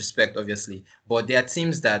 No disrespect, obviously, but there are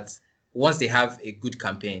teams that once they have a good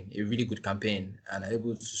campaign, a really good campaign, and are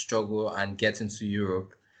able to struggle and get into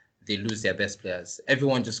Europe, they lose their best players.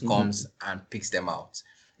 Everyone just comes and picks them out.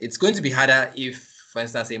 It's going to be harder if, for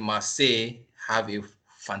instance, a Marseille have a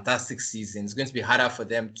fantastic season. It's going to be harder for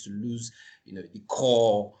them to lose, the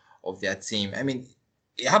core of their team. I mean,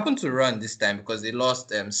 it happened to Run this time because they lost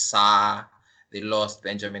Sarr, they lost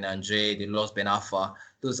Benjamin Andre, they lost Ben Arfa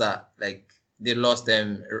those are like they lost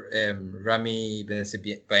them. Rami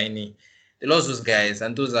Bensebaini, they lost those guys,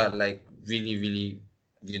 and those are like really, really,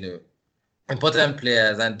 important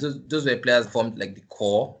players, and those were players formed like the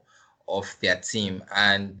core of their team,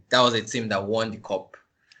 and that was a team that won the cup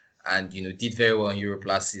and did very well in Europe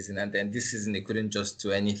last season, and then this season they couldn't just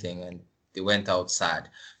do anything and they went out sad.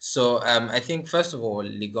 So I think first of all,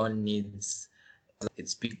 Ligue 1 needs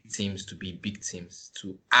its big teams to be big teams,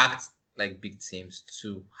 to act like big teams,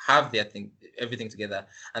 to have everything together,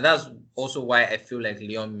 and that's also why I feel like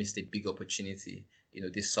Lyon missed a big opportunity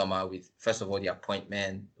this summer with, first of all, the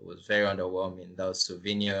appointment. It was very underwhelming. That was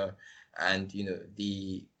Sauvignon, and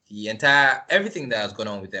the entire everything that has gone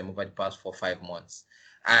on with them over the past 4 or 5 months.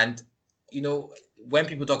 And when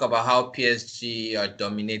people talk about how PSG are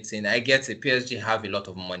dominating, I get it. PSG have a lot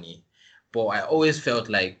of money, but I always felt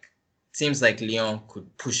like teams like Lyon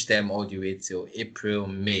could push them all the way till April,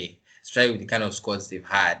 May, especially with the kind of squads they've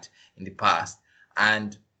had in the past.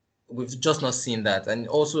 And we've just not seen that, and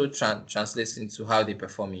also translates into how they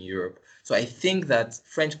perform in Europe. So I think that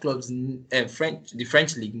French clubs, the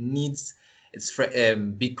French league needs its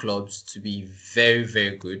big clubs to be very,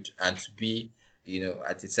 very good and to be,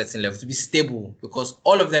 at a certain level, to be stable, because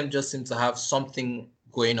all of them just seem to have something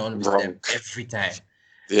going on with them every time.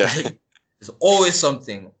 Yeah. There's always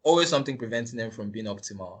something preventing them from being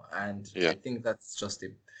optimal, and I think that's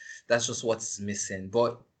just what's missing.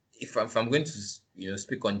 But if I'm going to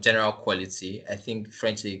speak on general quality, I think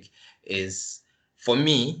French league is, for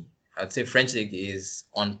me, I'd say French league is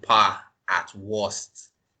on par at worst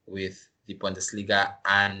with the Bundesliga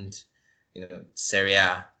and Serie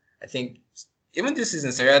A. I think even this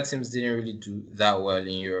season, Serie A teams didn't really do that well in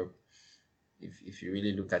Europe, if you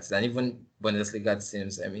really look at it. And even Bundesliga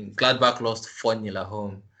teams, I mean, Gladbach lost 4-0 at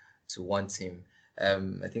home to one team.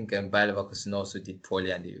 I think Bayer Leverkusen also did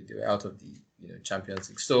poorly, and they were out of the Champions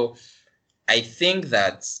League. So I think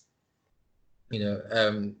that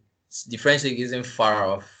the French league isn't far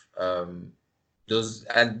off those,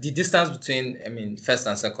 and the distance between first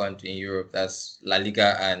and second in Europe, that's La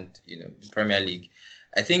Liga and Premier League,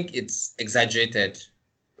 I think it's exaggerated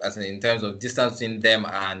as in terms of distance between them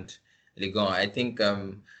and Ligue 1. I think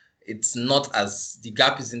it's not the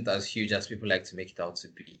gap isn't as huge as people like to make it out to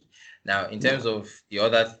be. Now, in terms of the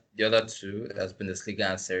other two, that's Bundesliga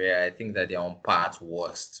and Serie A, I think that they're on par at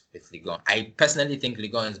worst with Ligue 1. I personally think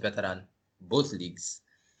Ligue 1 is better than both leagues.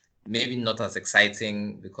 Maybe not as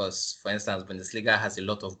exciting because, for instance, Bundesliga has a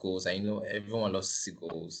lot of goals. I know everyone loves to see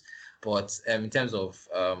goals. But in terms of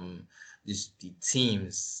the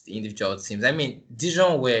teams, the individual teams, I mean,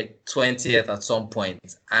 Dijon were 20th at some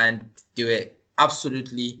point, and they were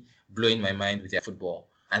absolutely blowing my mind with their football.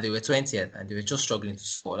 And they were 20th, and they were just struggling to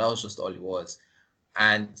score. That was just all it was.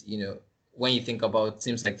 And, when you think about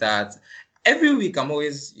teams like that, every week I'm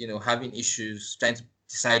always, having issues trying to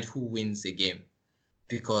decide who wins a game,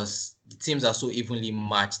 because the teams are so evenly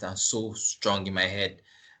matched and so strong in my head.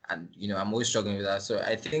 And, I'm always struggling with that. So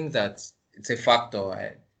I think that it's a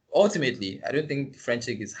factor. Ultimately, I don't think the French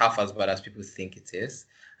league is half as bad as people think it is.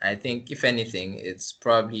 I think, if anything, it's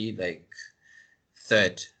probably like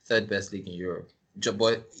third best league in Europe.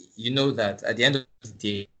 But you know that at the end of the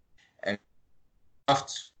day, in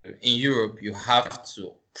Europe, you have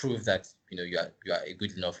to prove that you are a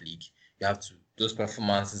good enough league. You have to; those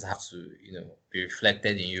performances have to be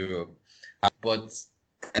reflected in Europe. But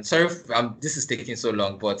I'm sorry, this is taking so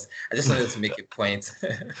long, but I just wanted to make a point.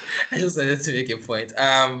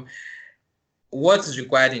 What is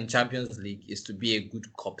required in Champions League is to be a good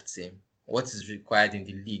cup team. What is required in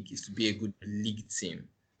the league is to be a good league team.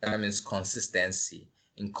 That means consistency.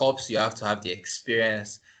 In cups, you have to have the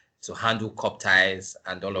experience to handle cup ties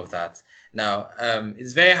and all of that. Now,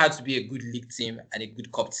 it's very hard to be a good league team and a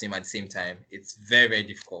good cup team at the same time. It's very, very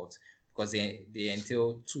difficult because they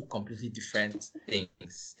entail two completely different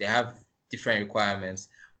things. They have different requirements.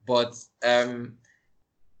 But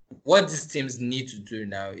what these teams need to do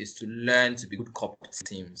now is to learn to be good cup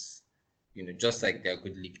teams, just like they're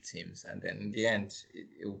good league teams. And then in the end,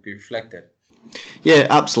 it will be reflected. Yeah,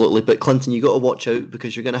 absolutely. But Clinton, you got to watch out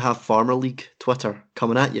because you're going to have Farmer League Twitter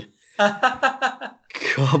coming at you.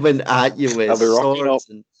 Coming at you with swords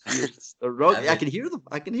and spears. I can hear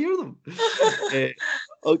them.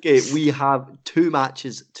 Okay, we have 2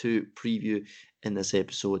 matches to preview in this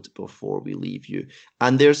episode before we leave you.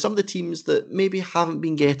 And there's some of the teams that maybe haven't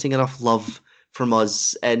been getting enough love from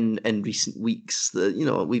us in recent weeks.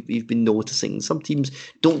 That we've been noticing some teams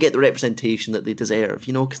don't get the representation that they deserve,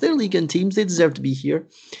 because they're Ligue 1 teams, they deserve to be here,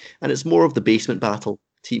 and it's more of the basement battle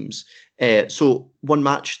teams. So one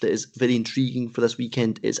match that is very intriguing for this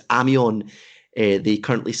weekend is Amiens They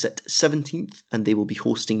currently sit 17th, and they will be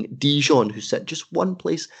hosting Dijon, who sit just one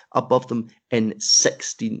place above them in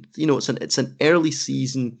 16th. You know, it's an early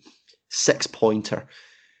season 6-pointer.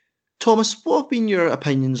 Thomas, what have been your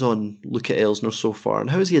opinions on Luca Elsner so far, and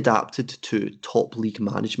how has he adapted to top league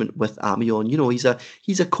management with Amiens? You know, he's a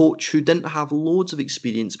coach who didn't have loads of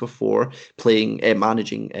experience before playing,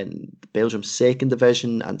 managing in Belgium's second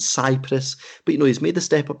division and Cyprus, but you know he's made the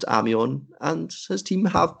step up to Amiens, and his team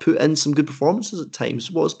have put in some good performances at times.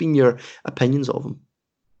 What's been your opinions of him?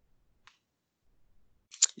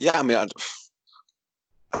 Yeah, I mean,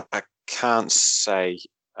 I can't say.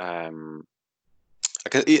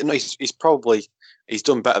 He's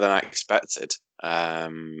done better than I expected.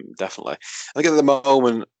 Definitely. I think at the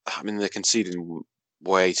moment, I mean, they're conceding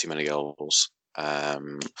way too many goals.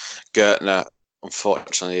 Gertner,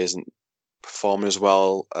 unfortunately, isn't performing as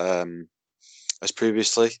well as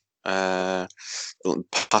previously in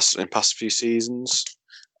past few seasons.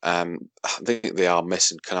 I think they are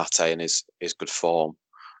missing Konate in his good form.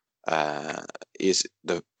 He's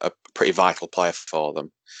a pretty vital player for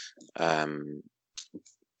them.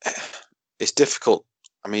 It's difficult.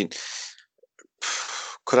 I mean,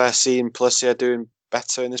 could I see Pellissier doing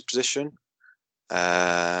better in this position?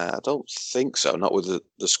 I don't think so. Not with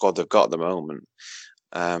the squad they've got at the moment.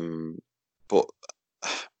 But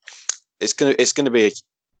it's gonna be.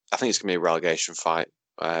 I think it's gonna be a relegation fight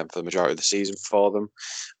for the majority of the season for them.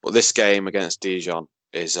 But this game against Dijon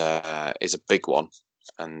is a big one,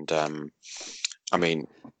 and I mean,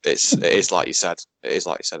 it is like you said. It is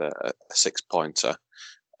like you said, a 6-pointer.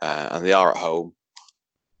 And they are at home,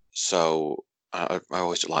 so I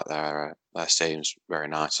always like their stadium's very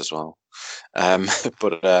nice as well.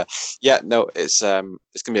 But yeah, no, it's gonna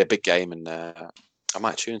be a big game, and I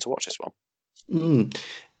might tune in to watch this one.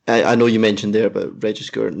 I know you mentioned there about Regis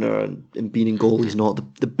Gertner and being in goal. He's not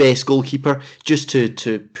the best goalkeeper. Just to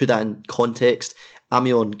put that in context,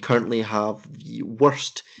 Amiens currently have the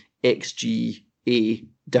worst XGA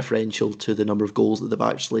differential to the number of goals that they've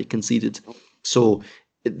actually conceded. So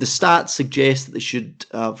the stats suggest that they should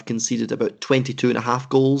have conceded about 22 and a half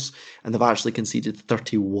goals, and they've actually conceded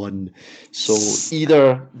 31. So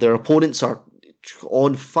either their opponents are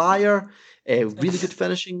on fire, really good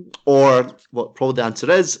finishing, or what probably the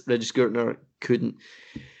answer is, Regis Gertner couldn't.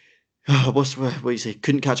 What do you say?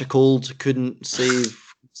 Couldn't catch a cold, couldn't save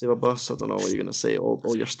a bus. I don't know what you're going to say.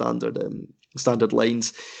 All your standard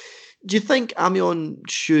lines. Do you think Amiens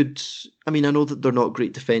should? I mean, I know that they're not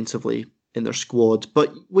great defensively in their squad, but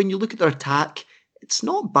when you look at their attack, it's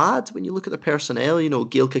not bad. When you look at their personnel, you know,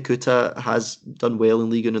 Gael Kakuta has done well in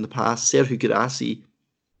Ligue 1 in the past. Serhou Guirassy,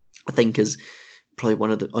 I think, is probably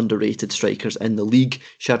one of the underrated strikers in the league.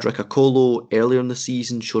 Shadrack Akolo earlier in the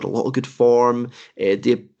season showed a lot of good form.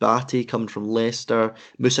 Diabate coming from Leicester.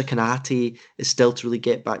 Moussa Konate is still to really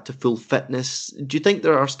get back to full fitness. Do you think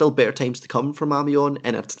there are still better times to come from Amiens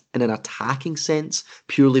in an attacking sense,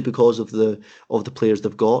 purely because of the players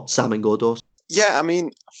they've got, Sam and Ghoddos? Yeah, I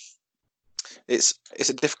mean, it's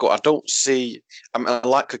a difficult. I don't see. I mean, I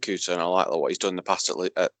like Kakuta and I like what he's done in the past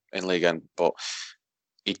in Ligue 1, but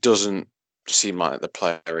he doesn't seem like the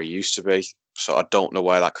player he used to be. So I don't know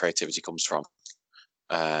where that creativity comes from.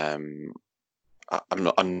 I'm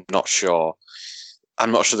not sure.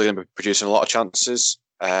 I'm not sure they're going to be producing a lot of chances.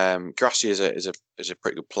 Guirassy is a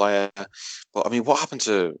pretty good player, but I mean, what happened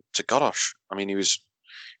to Ghoddos? I mean, he was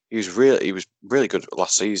really good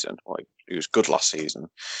last season. He was good last season,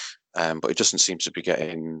 but he doesn't seem to be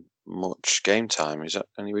getting much game time. Is that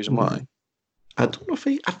any reason why? I don't know if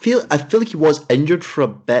I feel like he was injured for a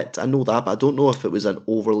bit. I know that, but I don't know if it was an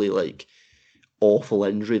overly awful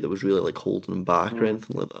injury that was really holding him back or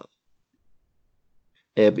anything like that.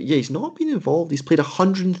 But yeah, he's not been involved. He's played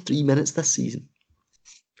 103 minutes this season.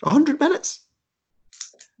 100 minutes.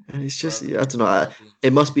 And it's just, I don't know.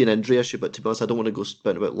 It must be an injury issue, but to be honest, I don't want to go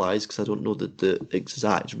spouting about lies because I don't know the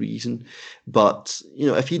exact reason. But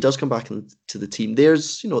if he does come back into the team,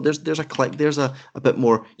 there's a click, there's a bit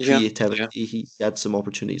more creativity. Yeah. He had some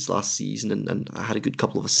opportunities last season and had a good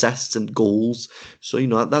couple of assists and goals. So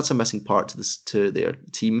that's a missing part to their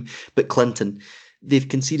team. But Clinton, they've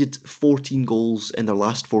conceded 14 goals in their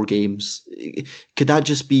last 4 games. Could that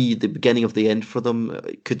just be the beginning of the end for them?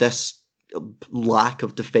 Could this lack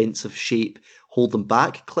of defensive shape hold them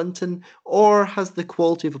back, Clinton? Or has the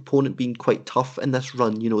quality of opponent been quite tough in this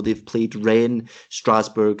run? They've played Rennes,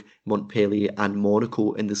 Strasbourg, Montpellier and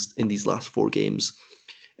Monaco in these last 4 games.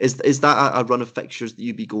 Is that a run of fixtures that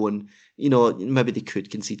you'd be going, maybe they could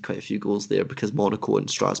concede quite a few goals there because Monaco and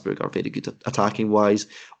Strasbourg are very good attacking wise?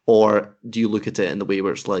 Or do you look at it in the way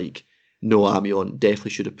where it's like, no, Amiens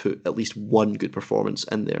definitely should have put at least one good performance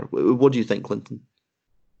in there. What do you think, Clinton?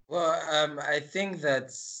 Well, I think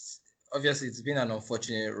that obviously it's been an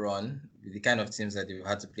unfortunate run with the kind of teams that they've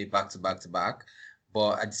had to play back to back to back.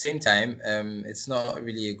 But at the same time, it's not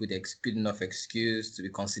really a good enough excuse to be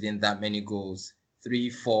conceding that many goals.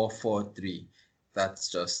 3-4, 4-3.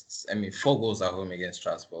 That's just, 4 goals at home against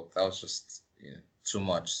Strasbourg. That was just too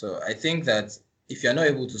much. So I think that if you're not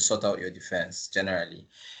able to sort out your defense generally,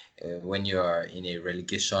 when you're in a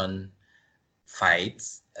relegation fight,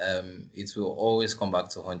 it will always come back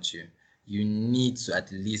to haunt you. You need to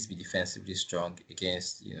at least be defensively strong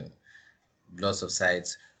against, lots of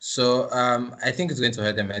sides. So I think it's going to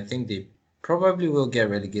hurt them. I think they probably will get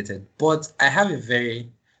relegated. But I have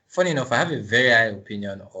funny enough, I have a very high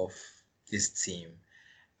opinion of this team.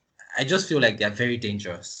 I just feel like they're very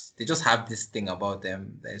dangerous. They just have this thing about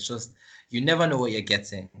them. It's just, you never know what you're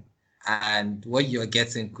getting. And what you're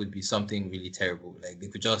getting could be something really terrible. Like they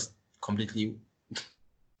could just completely,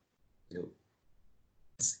 a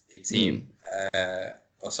team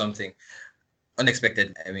or something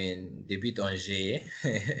unexpected. They beat Angers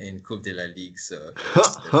in Coupe de la Ligue, so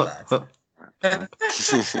there's that.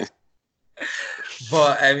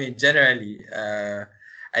 But generally,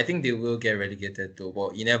 I think they will get relegated though.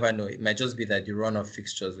 But you never know. It might just be that the run of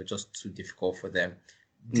fixtures were just too difficult for them.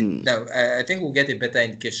 Now, I think we'll get a better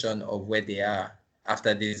indication of where they are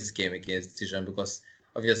after this game against Dijon, because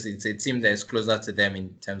obviously it's a team that is closer to them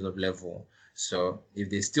in terms of level. So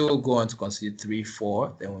if they still go on to concede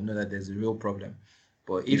 3-4, then we'll know that there's a real problem.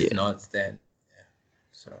 But if not, then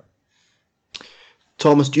so.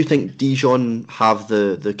 Thomas, do you think Dijon have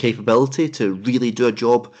the capability to really do a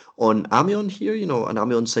job on Amiens here? An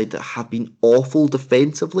Amiens side that have been awful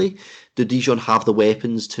defensively. Do Dijon have the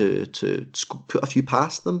weapons to put a few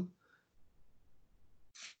past them?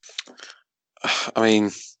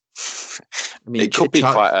 It could be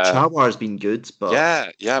quite. Chawar's been good, but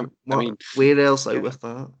yeah. Where else out with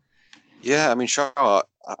that? Yeah, Chawar.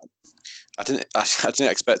 I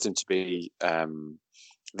didn't expect him to be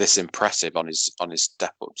this impressive on his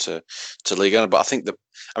step up to Ligue 1, but I think the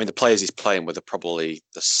players he's playing with are probably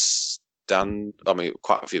quite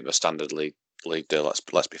a few of them are standard league.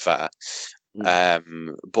 Let's be fair.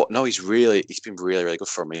 But no, he's been really, really good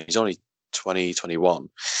for me. He's only 20, 21,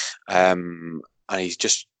 and he's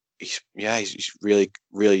really,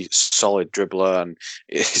 really solid dribbler, and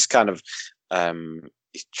he's kind of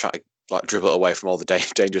he's trying to dribble it away from all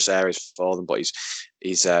the dangerous areas for them, but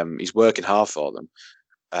he's working hard for them,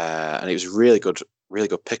 and it was a really good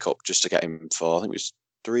pickup just to get him for, I think it was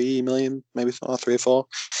 3 million, maybe 3 or 4.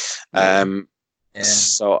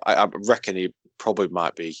 So I reckon he probably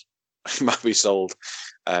might be sold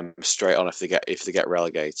straight on if they get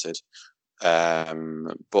relegated.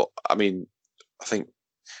 But I think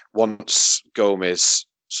once Gomez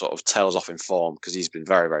sort of tails off in form, because he's been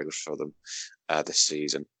very, very good for them this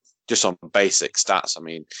season, just on basic stats,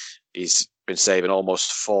 he's been saving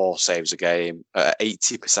almost 4 saves a game,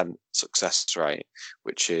 80% success rate,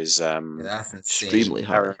 which is that's extremely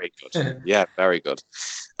high. Very good. Yeah, very good.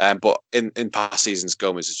 But in past seasons,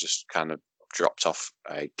 Gomez has just kind of dropped off.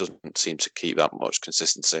 He doesn't seem to keep that much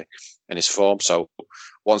consistency in his form. So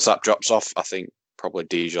once that drops off, I think probably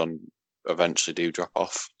Dijon eventually do drop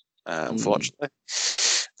off, unfortunately.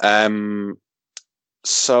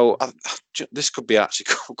 So this could be actually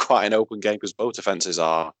quite an open game, because both defences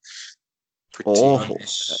are pretty awful.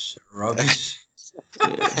 Rubbish.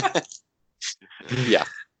 Yeah.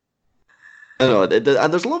 I know, and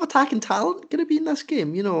there's a lot of attacking talent going to be in this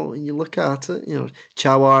game, and you look at it,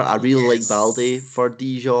 Chawar, I really like Balde for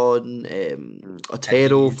Dijon,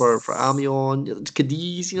 Otero for Amiens,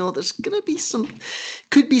 Cadiz, there's going to be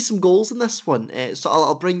some goals in this one. So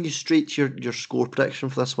I'll bring you straight to your score prediction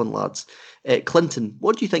for this one, lads. Clinton,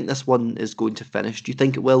 what do you think this one is going to finish? Do you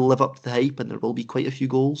think it will live up to the hype and there will be quite a few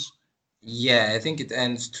goals? Yeah, I think it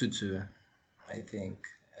ends 2-2. I think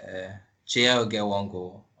Chia will get 1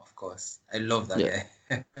 goal. Of course, I love that guy.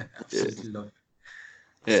 Absolutely love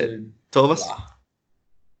him. Thomas?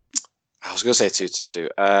 I was going to say 2-2.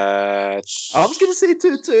 I was going to say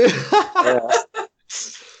 2-2.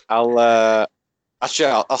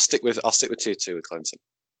 I'll stick with 2-2 with Clinton.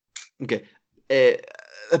 Okay.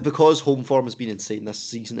 Because home form has been insane this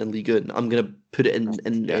season in Ligue 1, I'm going to put it in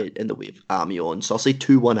the way of Amiens. So I'll say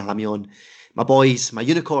 2-1 Amiens. My boys, my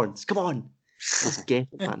unicorns, come on. Let's get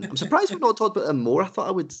it, man. I'm surprised we've not talked about them more. I thought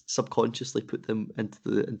I would subconsciously put them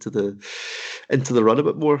into the run a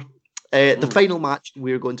bit more. The final match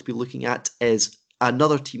we're going to be looking at is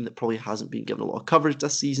another team that probably hasn't been given a lot of coverage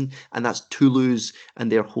this season, and that's Toulouse,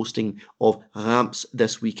 and they're hosting of Reims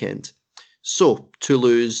this weekend. So,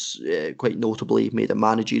 Toulouse quite notably made a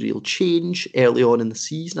managerial change early on in the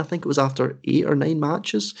season. I think it was after 8 or 9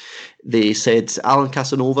 matches. They said, Alan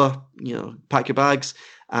Casanova, pack your bags.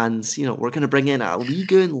 And, we're going to bring in a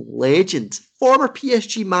Ligue 1 legend, former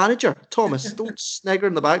PSG manager, Thomas, don't snigger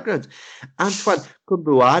in the background, Antoine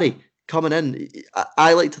Kombouaré coming in.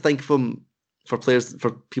 I like to think of him, for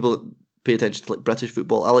people that pay attention to like British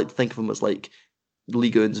football, I like to think of him as like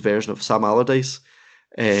Ligue 1's version of Sam Allardyce.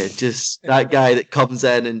 Just that guy that comes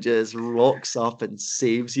in and just rocks up and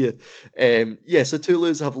saves you. So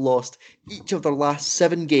Toulouse have lost each of their last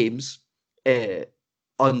 7 games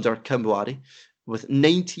under Kombouaré, with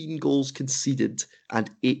 19 goals conceded and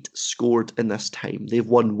 8 scored in this time. They've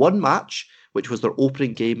won 1 match, which was their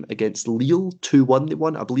opening game against Lille. 2-1 they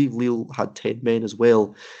won. I believe Lille had 10 men as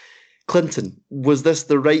well. Clinton, was this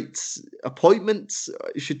the right appointment?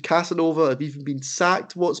 Should Casanova have even been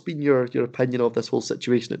sacked? What's been your opinion of this whole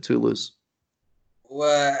situation at Toulouse?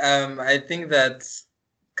 Well, I think that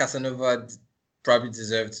Casanova probably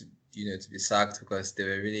deserved to be sacked because they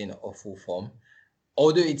were really in awful form.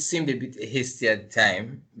 Although it seemed a bit hasty at the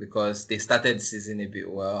time because they started the season a bit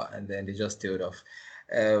well and then they just tailed off.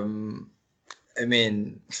 I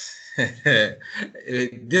mean,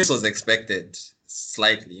 this was expected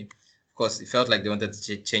slightly. Of course, it felt like they wanted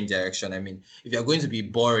to change direction. I mean, if you're going to be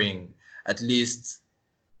boring, at least,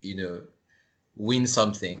 win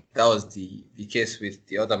something. That was the case with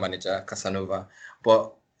the other manager, Casanova.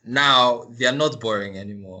 But now they are not boring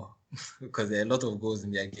anymore because there are a lot of goals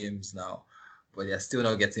in their games now, but they are still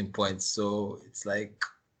not getting points. So it's like,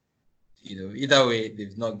 either way,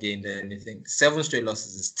 they've not gained anything. 7 straight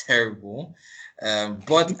losses is terrible.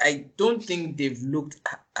 But I don't think they've looked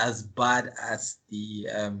as bad as the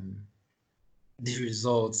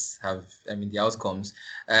results have, the outcomes.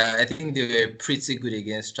 I think they were pretty good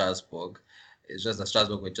against Strasbourg. It's just that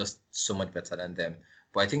Strasbourg were just so much better than them.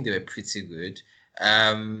 But I think they were pretty good.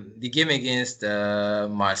 The game against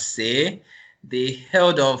Marseille, they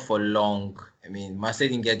held on for long. Marseille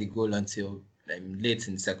didn't get the goal until late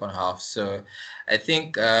in the second half. So I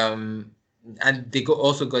think, and they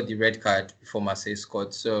also got the red card before Marseille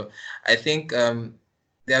scored. So I think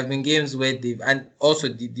there have been games where and also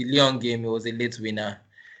the Lyon game, it was a late winner,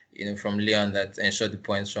 from Lyon that ensured the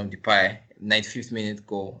points from Depay. 95th minute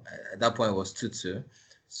goal. At that point, it was 2-2.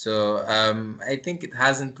 So I think it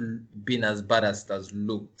hasn't been as bad as it has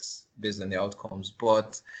looked based on the outcomes.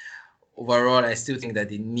 But overall, I still think that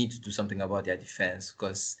they need to do something about their defense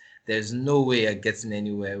because there's no way you're getting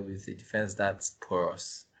anywhere with a defense that's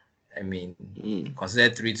porous.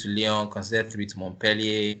 Consider 3 to Lyon, consider 3 to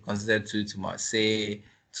Montpellier, consider 2 to Marseille,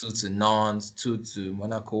 2 to Nantes, 2 to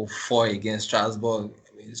Monaco, 4 against Strasbourg.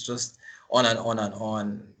 It's just on and on and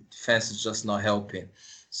on. Defense is just not helping.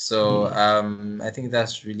 So I think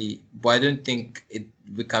that's really, but I don't think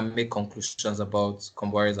we can make conclusions about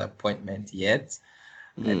Kombouaré's appointment yet.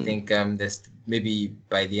 I think there's maybe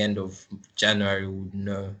by the end of January we would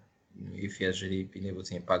know if he has really been able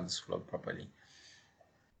to impact this club properly.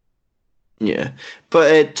 Yeah,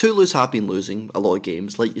 but Toulouse have been losing a lot of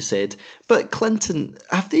games, like you said. But Clinton,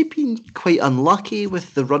 have they been quite unlucky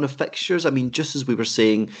with the run of fixtures? Just as we were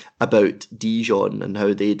saying about Dijon and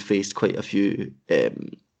how they'd faced quite a few,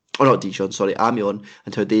 Amiens,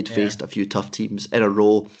 and how they'd faced a few tough teams in a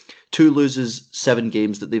row. Toulouse's 7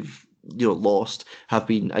 games that they've lost have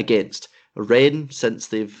been against Rennes since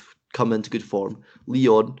they've come into good form,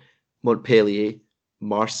 Lyon, Montpellier,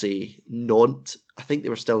 Marseille, Nantes. I think they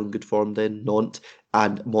were still in good form then, Nantes,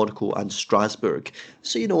 and Monaco and Strasbourg.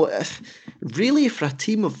 So, really for a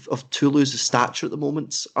team of Toulouse's stature at the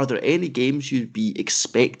moment, are there any games you'd be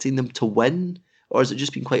expecting them to win? Or has it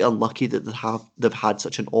just been quite unlucky that they've had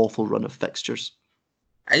such an awful run of fixtures?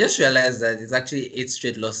 I just realized that it's actually 8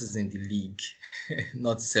 straight losses in the league,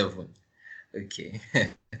 not 7. Okay.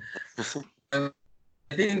 I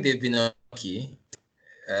think they've been unlucky.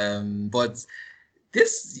 But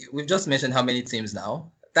we've just mentioned how many teams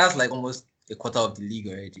now. That's like almost a quarter of the league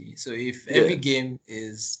already. So if every game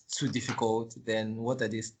is too difficult, then what are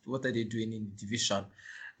they doing in the division?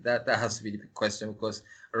 That has to be the big question because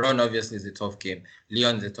Rennes obviously is a tough game.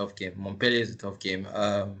 Lyon is a tough game. Montpellier is a tough game.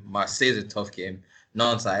 Marseille is a tough game.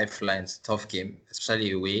 Nantes are flying, it's a tough game,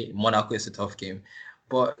 especially away. Monaco is a tough game.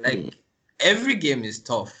 But every game is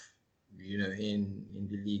tough, in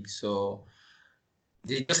the league. So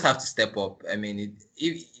they just have to step up.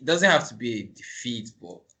 It doesn't have to be a defeat,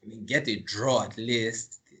 but get a draw at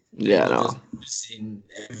least. Yeah, no. Just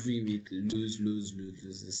every week lose.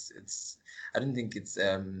 It's I don't think it's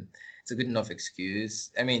a good enough excuse.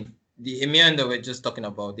 The Amiens that we're just talking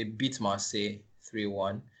about, they beat Marseille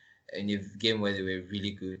 3-1 in a game where they were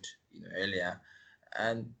really good. earlier.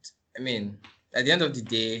 And I mean, at the end of the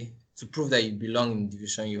day, to prove that you belong in the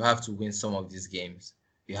division, you have to win some of these games.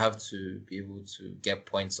 You have to be able to get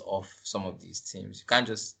points off some of these teams. You can't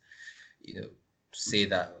just, say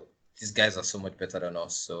that these guys are so much better than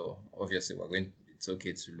us. So obviously it's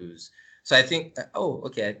okay to lose. So I think,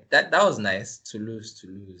 okay, that was nice to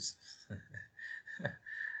lose.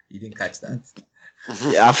 You didn't catch that.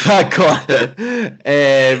 Yeah, I got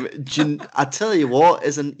it. I tell you what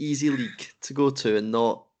is an easy league to go to and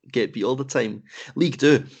not get beat all the time. League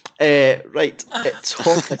 2. Right,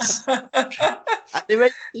 Thomas.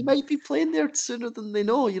 They might be playing there sooner than they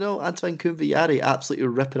know. Antoine Kounviari absolutely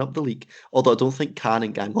ripping up the league. Although I don't think Cannes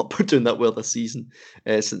and Gang Up are doing that well this season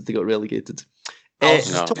since they got relegated. I was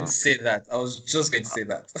just going to say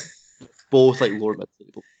that. Both like lower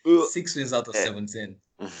mid-table. 6 wins out of 17.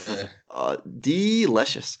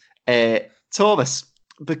 Delicious. Thomas,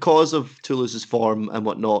 because of Toulouse's form and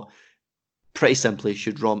whatnot, pretty simply,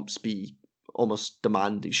 should Romps be almost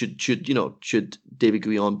demanding? Should David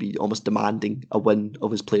Guillon be almost demanding a win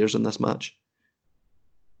of his players in this match?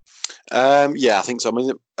 Yeah, I think so. I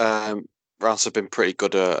mean, Reims have been pretty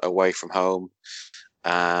good away from home,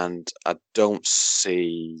 and I don't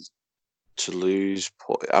see Toulouse.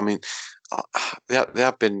 I mean, they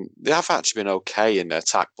have actually been okay in their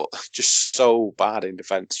attack, but just so bad in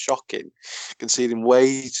defence. Shocking, conceding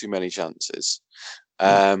way too many chances.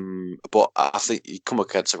 But I think you come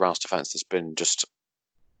against a Reims defence that's been just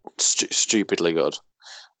stupidly good.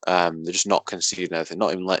 They're just not conceding anything,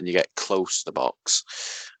 not even letting you get close to the box.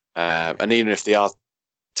 And even if they are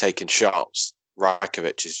taking shots,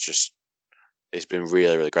 Rajkovic it's been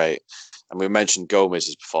really, really great. And we mentioned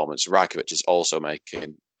Gomez's performance. Rajkovic is also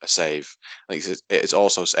making a save. I think it's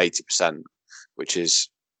also 80%, which is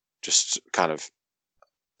just kind of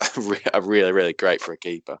really, really great for a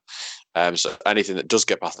keeper. So anything that does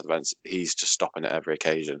get past the defence, he's just stopping at every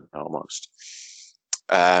occasion almost.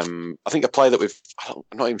 I think a player that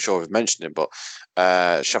I'm not even sure if we've mentioned him, but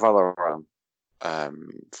Chaval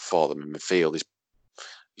for them in midfield, he's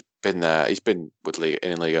been there. He's been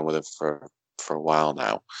in Ligue 1 with them for a while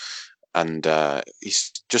now, and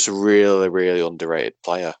he's just a really, really underrated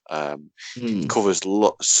player. He covers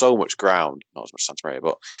so much ground, not as much as Santamaria,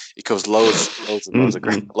 but he covers loads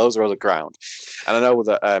of ground. And I know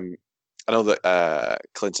that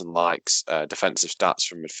Clinton likes defensive stats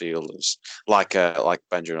from midfielders like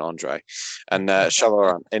Benjamin Andre, and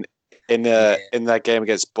Chalaran in their game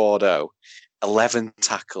against Bordeaux, 11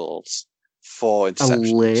 tackles, 4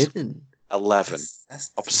 interceptions. 11.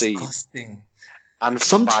 That's obscene. Disgusting. And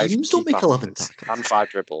some teams don't make 11 tackles. And 5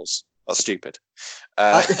 dribbles. That's stupid.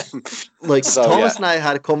 Thomas and I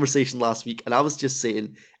had a conversation last week, and I was just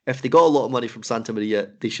saying, if they got a lot of money from Santa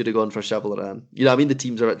Maria, they should have gone for Chevaleran. I mean, the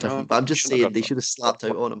teams are a bit different, but I'm just saying they should have slapped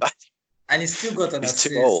out on him. And he still got an assist.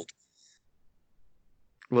 He's too old.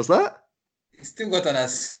 Was that? He still got an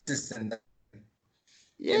assist.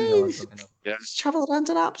 Yeah,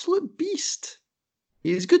 Chevaleran's an absolute beast.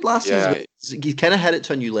 He was good last season. He's kind of hit it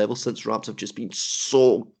to a new level since Raps have just been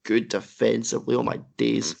so good defensively. Oh my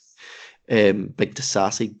days. Big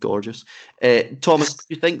Disasi, gorgeous. Thomas, do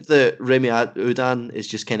you think that Remy Udan is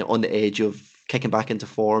just kind of on the edge of kicking back into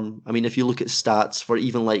form? I mean, if you look at stats for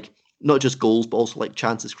even like not just goals, but also like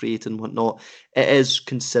chances created and whatnot, it is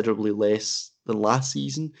considerably less than last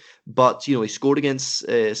season. But he scored against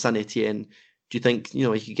Saint Etienne. Do you think he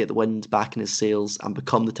could get the wind back in his sails and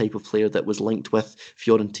become the type of player that was linked with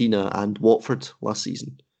Fiorentina and Watford last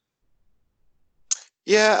season?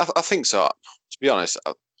 Yeah, I think so. To be honest,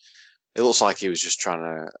 it looks like he was just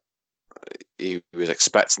he was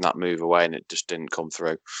expecting that move away and it just didn't come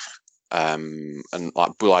through. And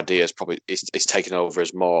like Boulaye Dia probably is taken over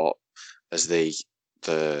as more as the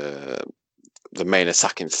main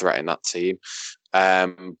attacking threat in that team.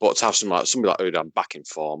 But to have somebody like Udan back in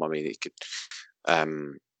form, I mean, he could,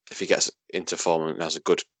 if he gets into form and has a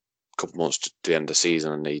good couple months to the end of the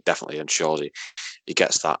season, and he definitely ensures he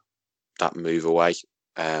gets that move away.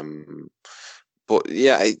 But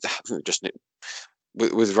yeah, I think just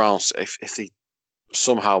with Reims, if he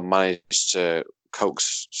somehow managed to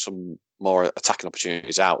coax some more attacking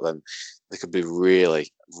opportunities out, then they could be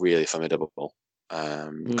really, really formidable.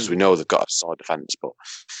 Because we know they've got a solid defence, but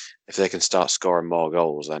if they can start scoring more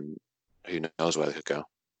goals, then who knows where they could go.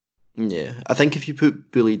 Yeah, I think if you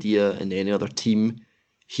put Boulaye Dia in any other team,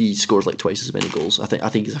 he scores like twice as many goals. I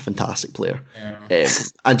think he's a fantastic player. Yeah.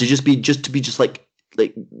 And to be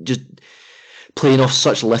playing off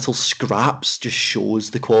such little scraps just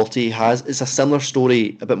shows the quality he has. It's a similar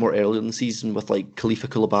story a bit more earlier in the season with like Khalifa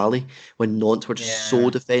Koulibaly when Nantes were just so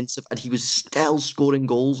defensive and he was still scoring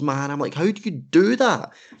goals, man. I'm like, how do you do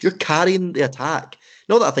that? You're carrying the attack.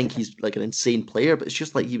 Not that I think he's like an insane player, but it's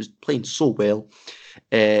just like he was playing so well.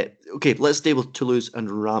 Okay, let's stay with Toulouse and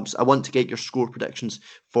Reims. I want to get your score predictions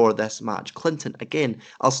for this match. Clinton, again,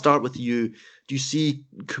 I'll start with you. Do you see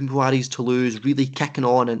Koumbouari's Toulouse really kicking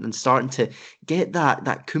on and starting to get that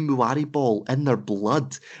Koumbouari ball in their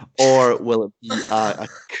blood? Or will it be a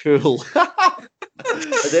cool...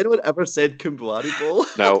 Has anyone ever said Koumbouari ball?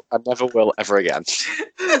 No, I never will ever again.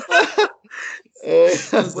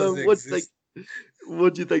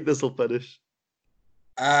 What do you think this will finish?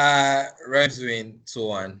 Reims win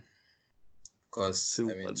 2-1. Because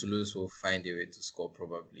Toulouse will find a way to score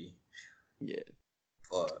probably. Yeah.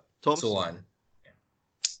 For 2-1.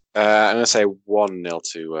 I'm gonna say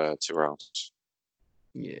 1-0 to Reims.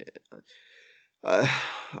 Yeah.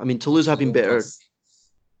 Toulouse have been better.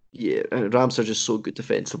 Yeah, Reims are just so good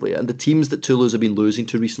defensively, and the teams that Toulouse have been losing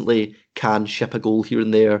to recently can ship a goal here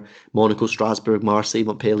and there. Monaco, Strasbourg, Marseille,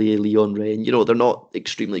 Montpellier, Lyon, Rennes. They're not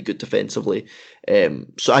extremely good defensively.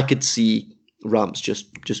 So I could see Reims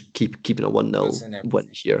just keeping a 1-0 win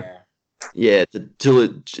here. Yeah,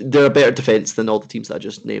 they're a better defence than all the teams that I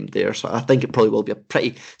just named there. So I think it probably will be a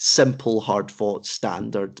pretty simple, hard-fought,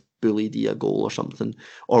 standard Bouli Dia goal or something,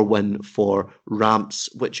 or win for Reims,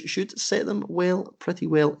 which should set them pretty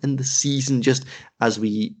well in the season, just as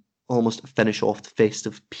we almost finish off the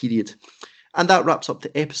festive period. And that wraps up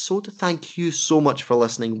the episode. Thank you so much for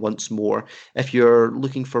listening once more. If you're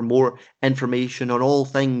looking for more information on all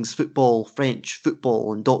things football, French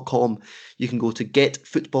football, and .com, you can go to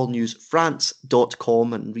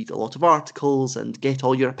getfootballnewsfrance.com and read a lot of articles and get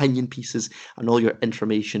all your opinion pieces and all your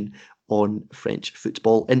information on French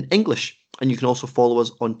football in English. And you can also follow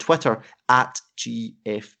us on Twitter at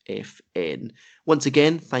GFFN. Once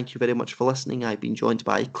again, thank you very much for listening. I've been joined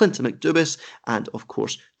by Clinton McDubis and, of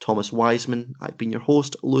course, Thomas Wiseman. I've been your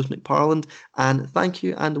host, Lewis McParland, and thank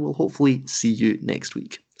you, and we'll hopefully see you next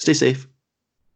week. Stay safe.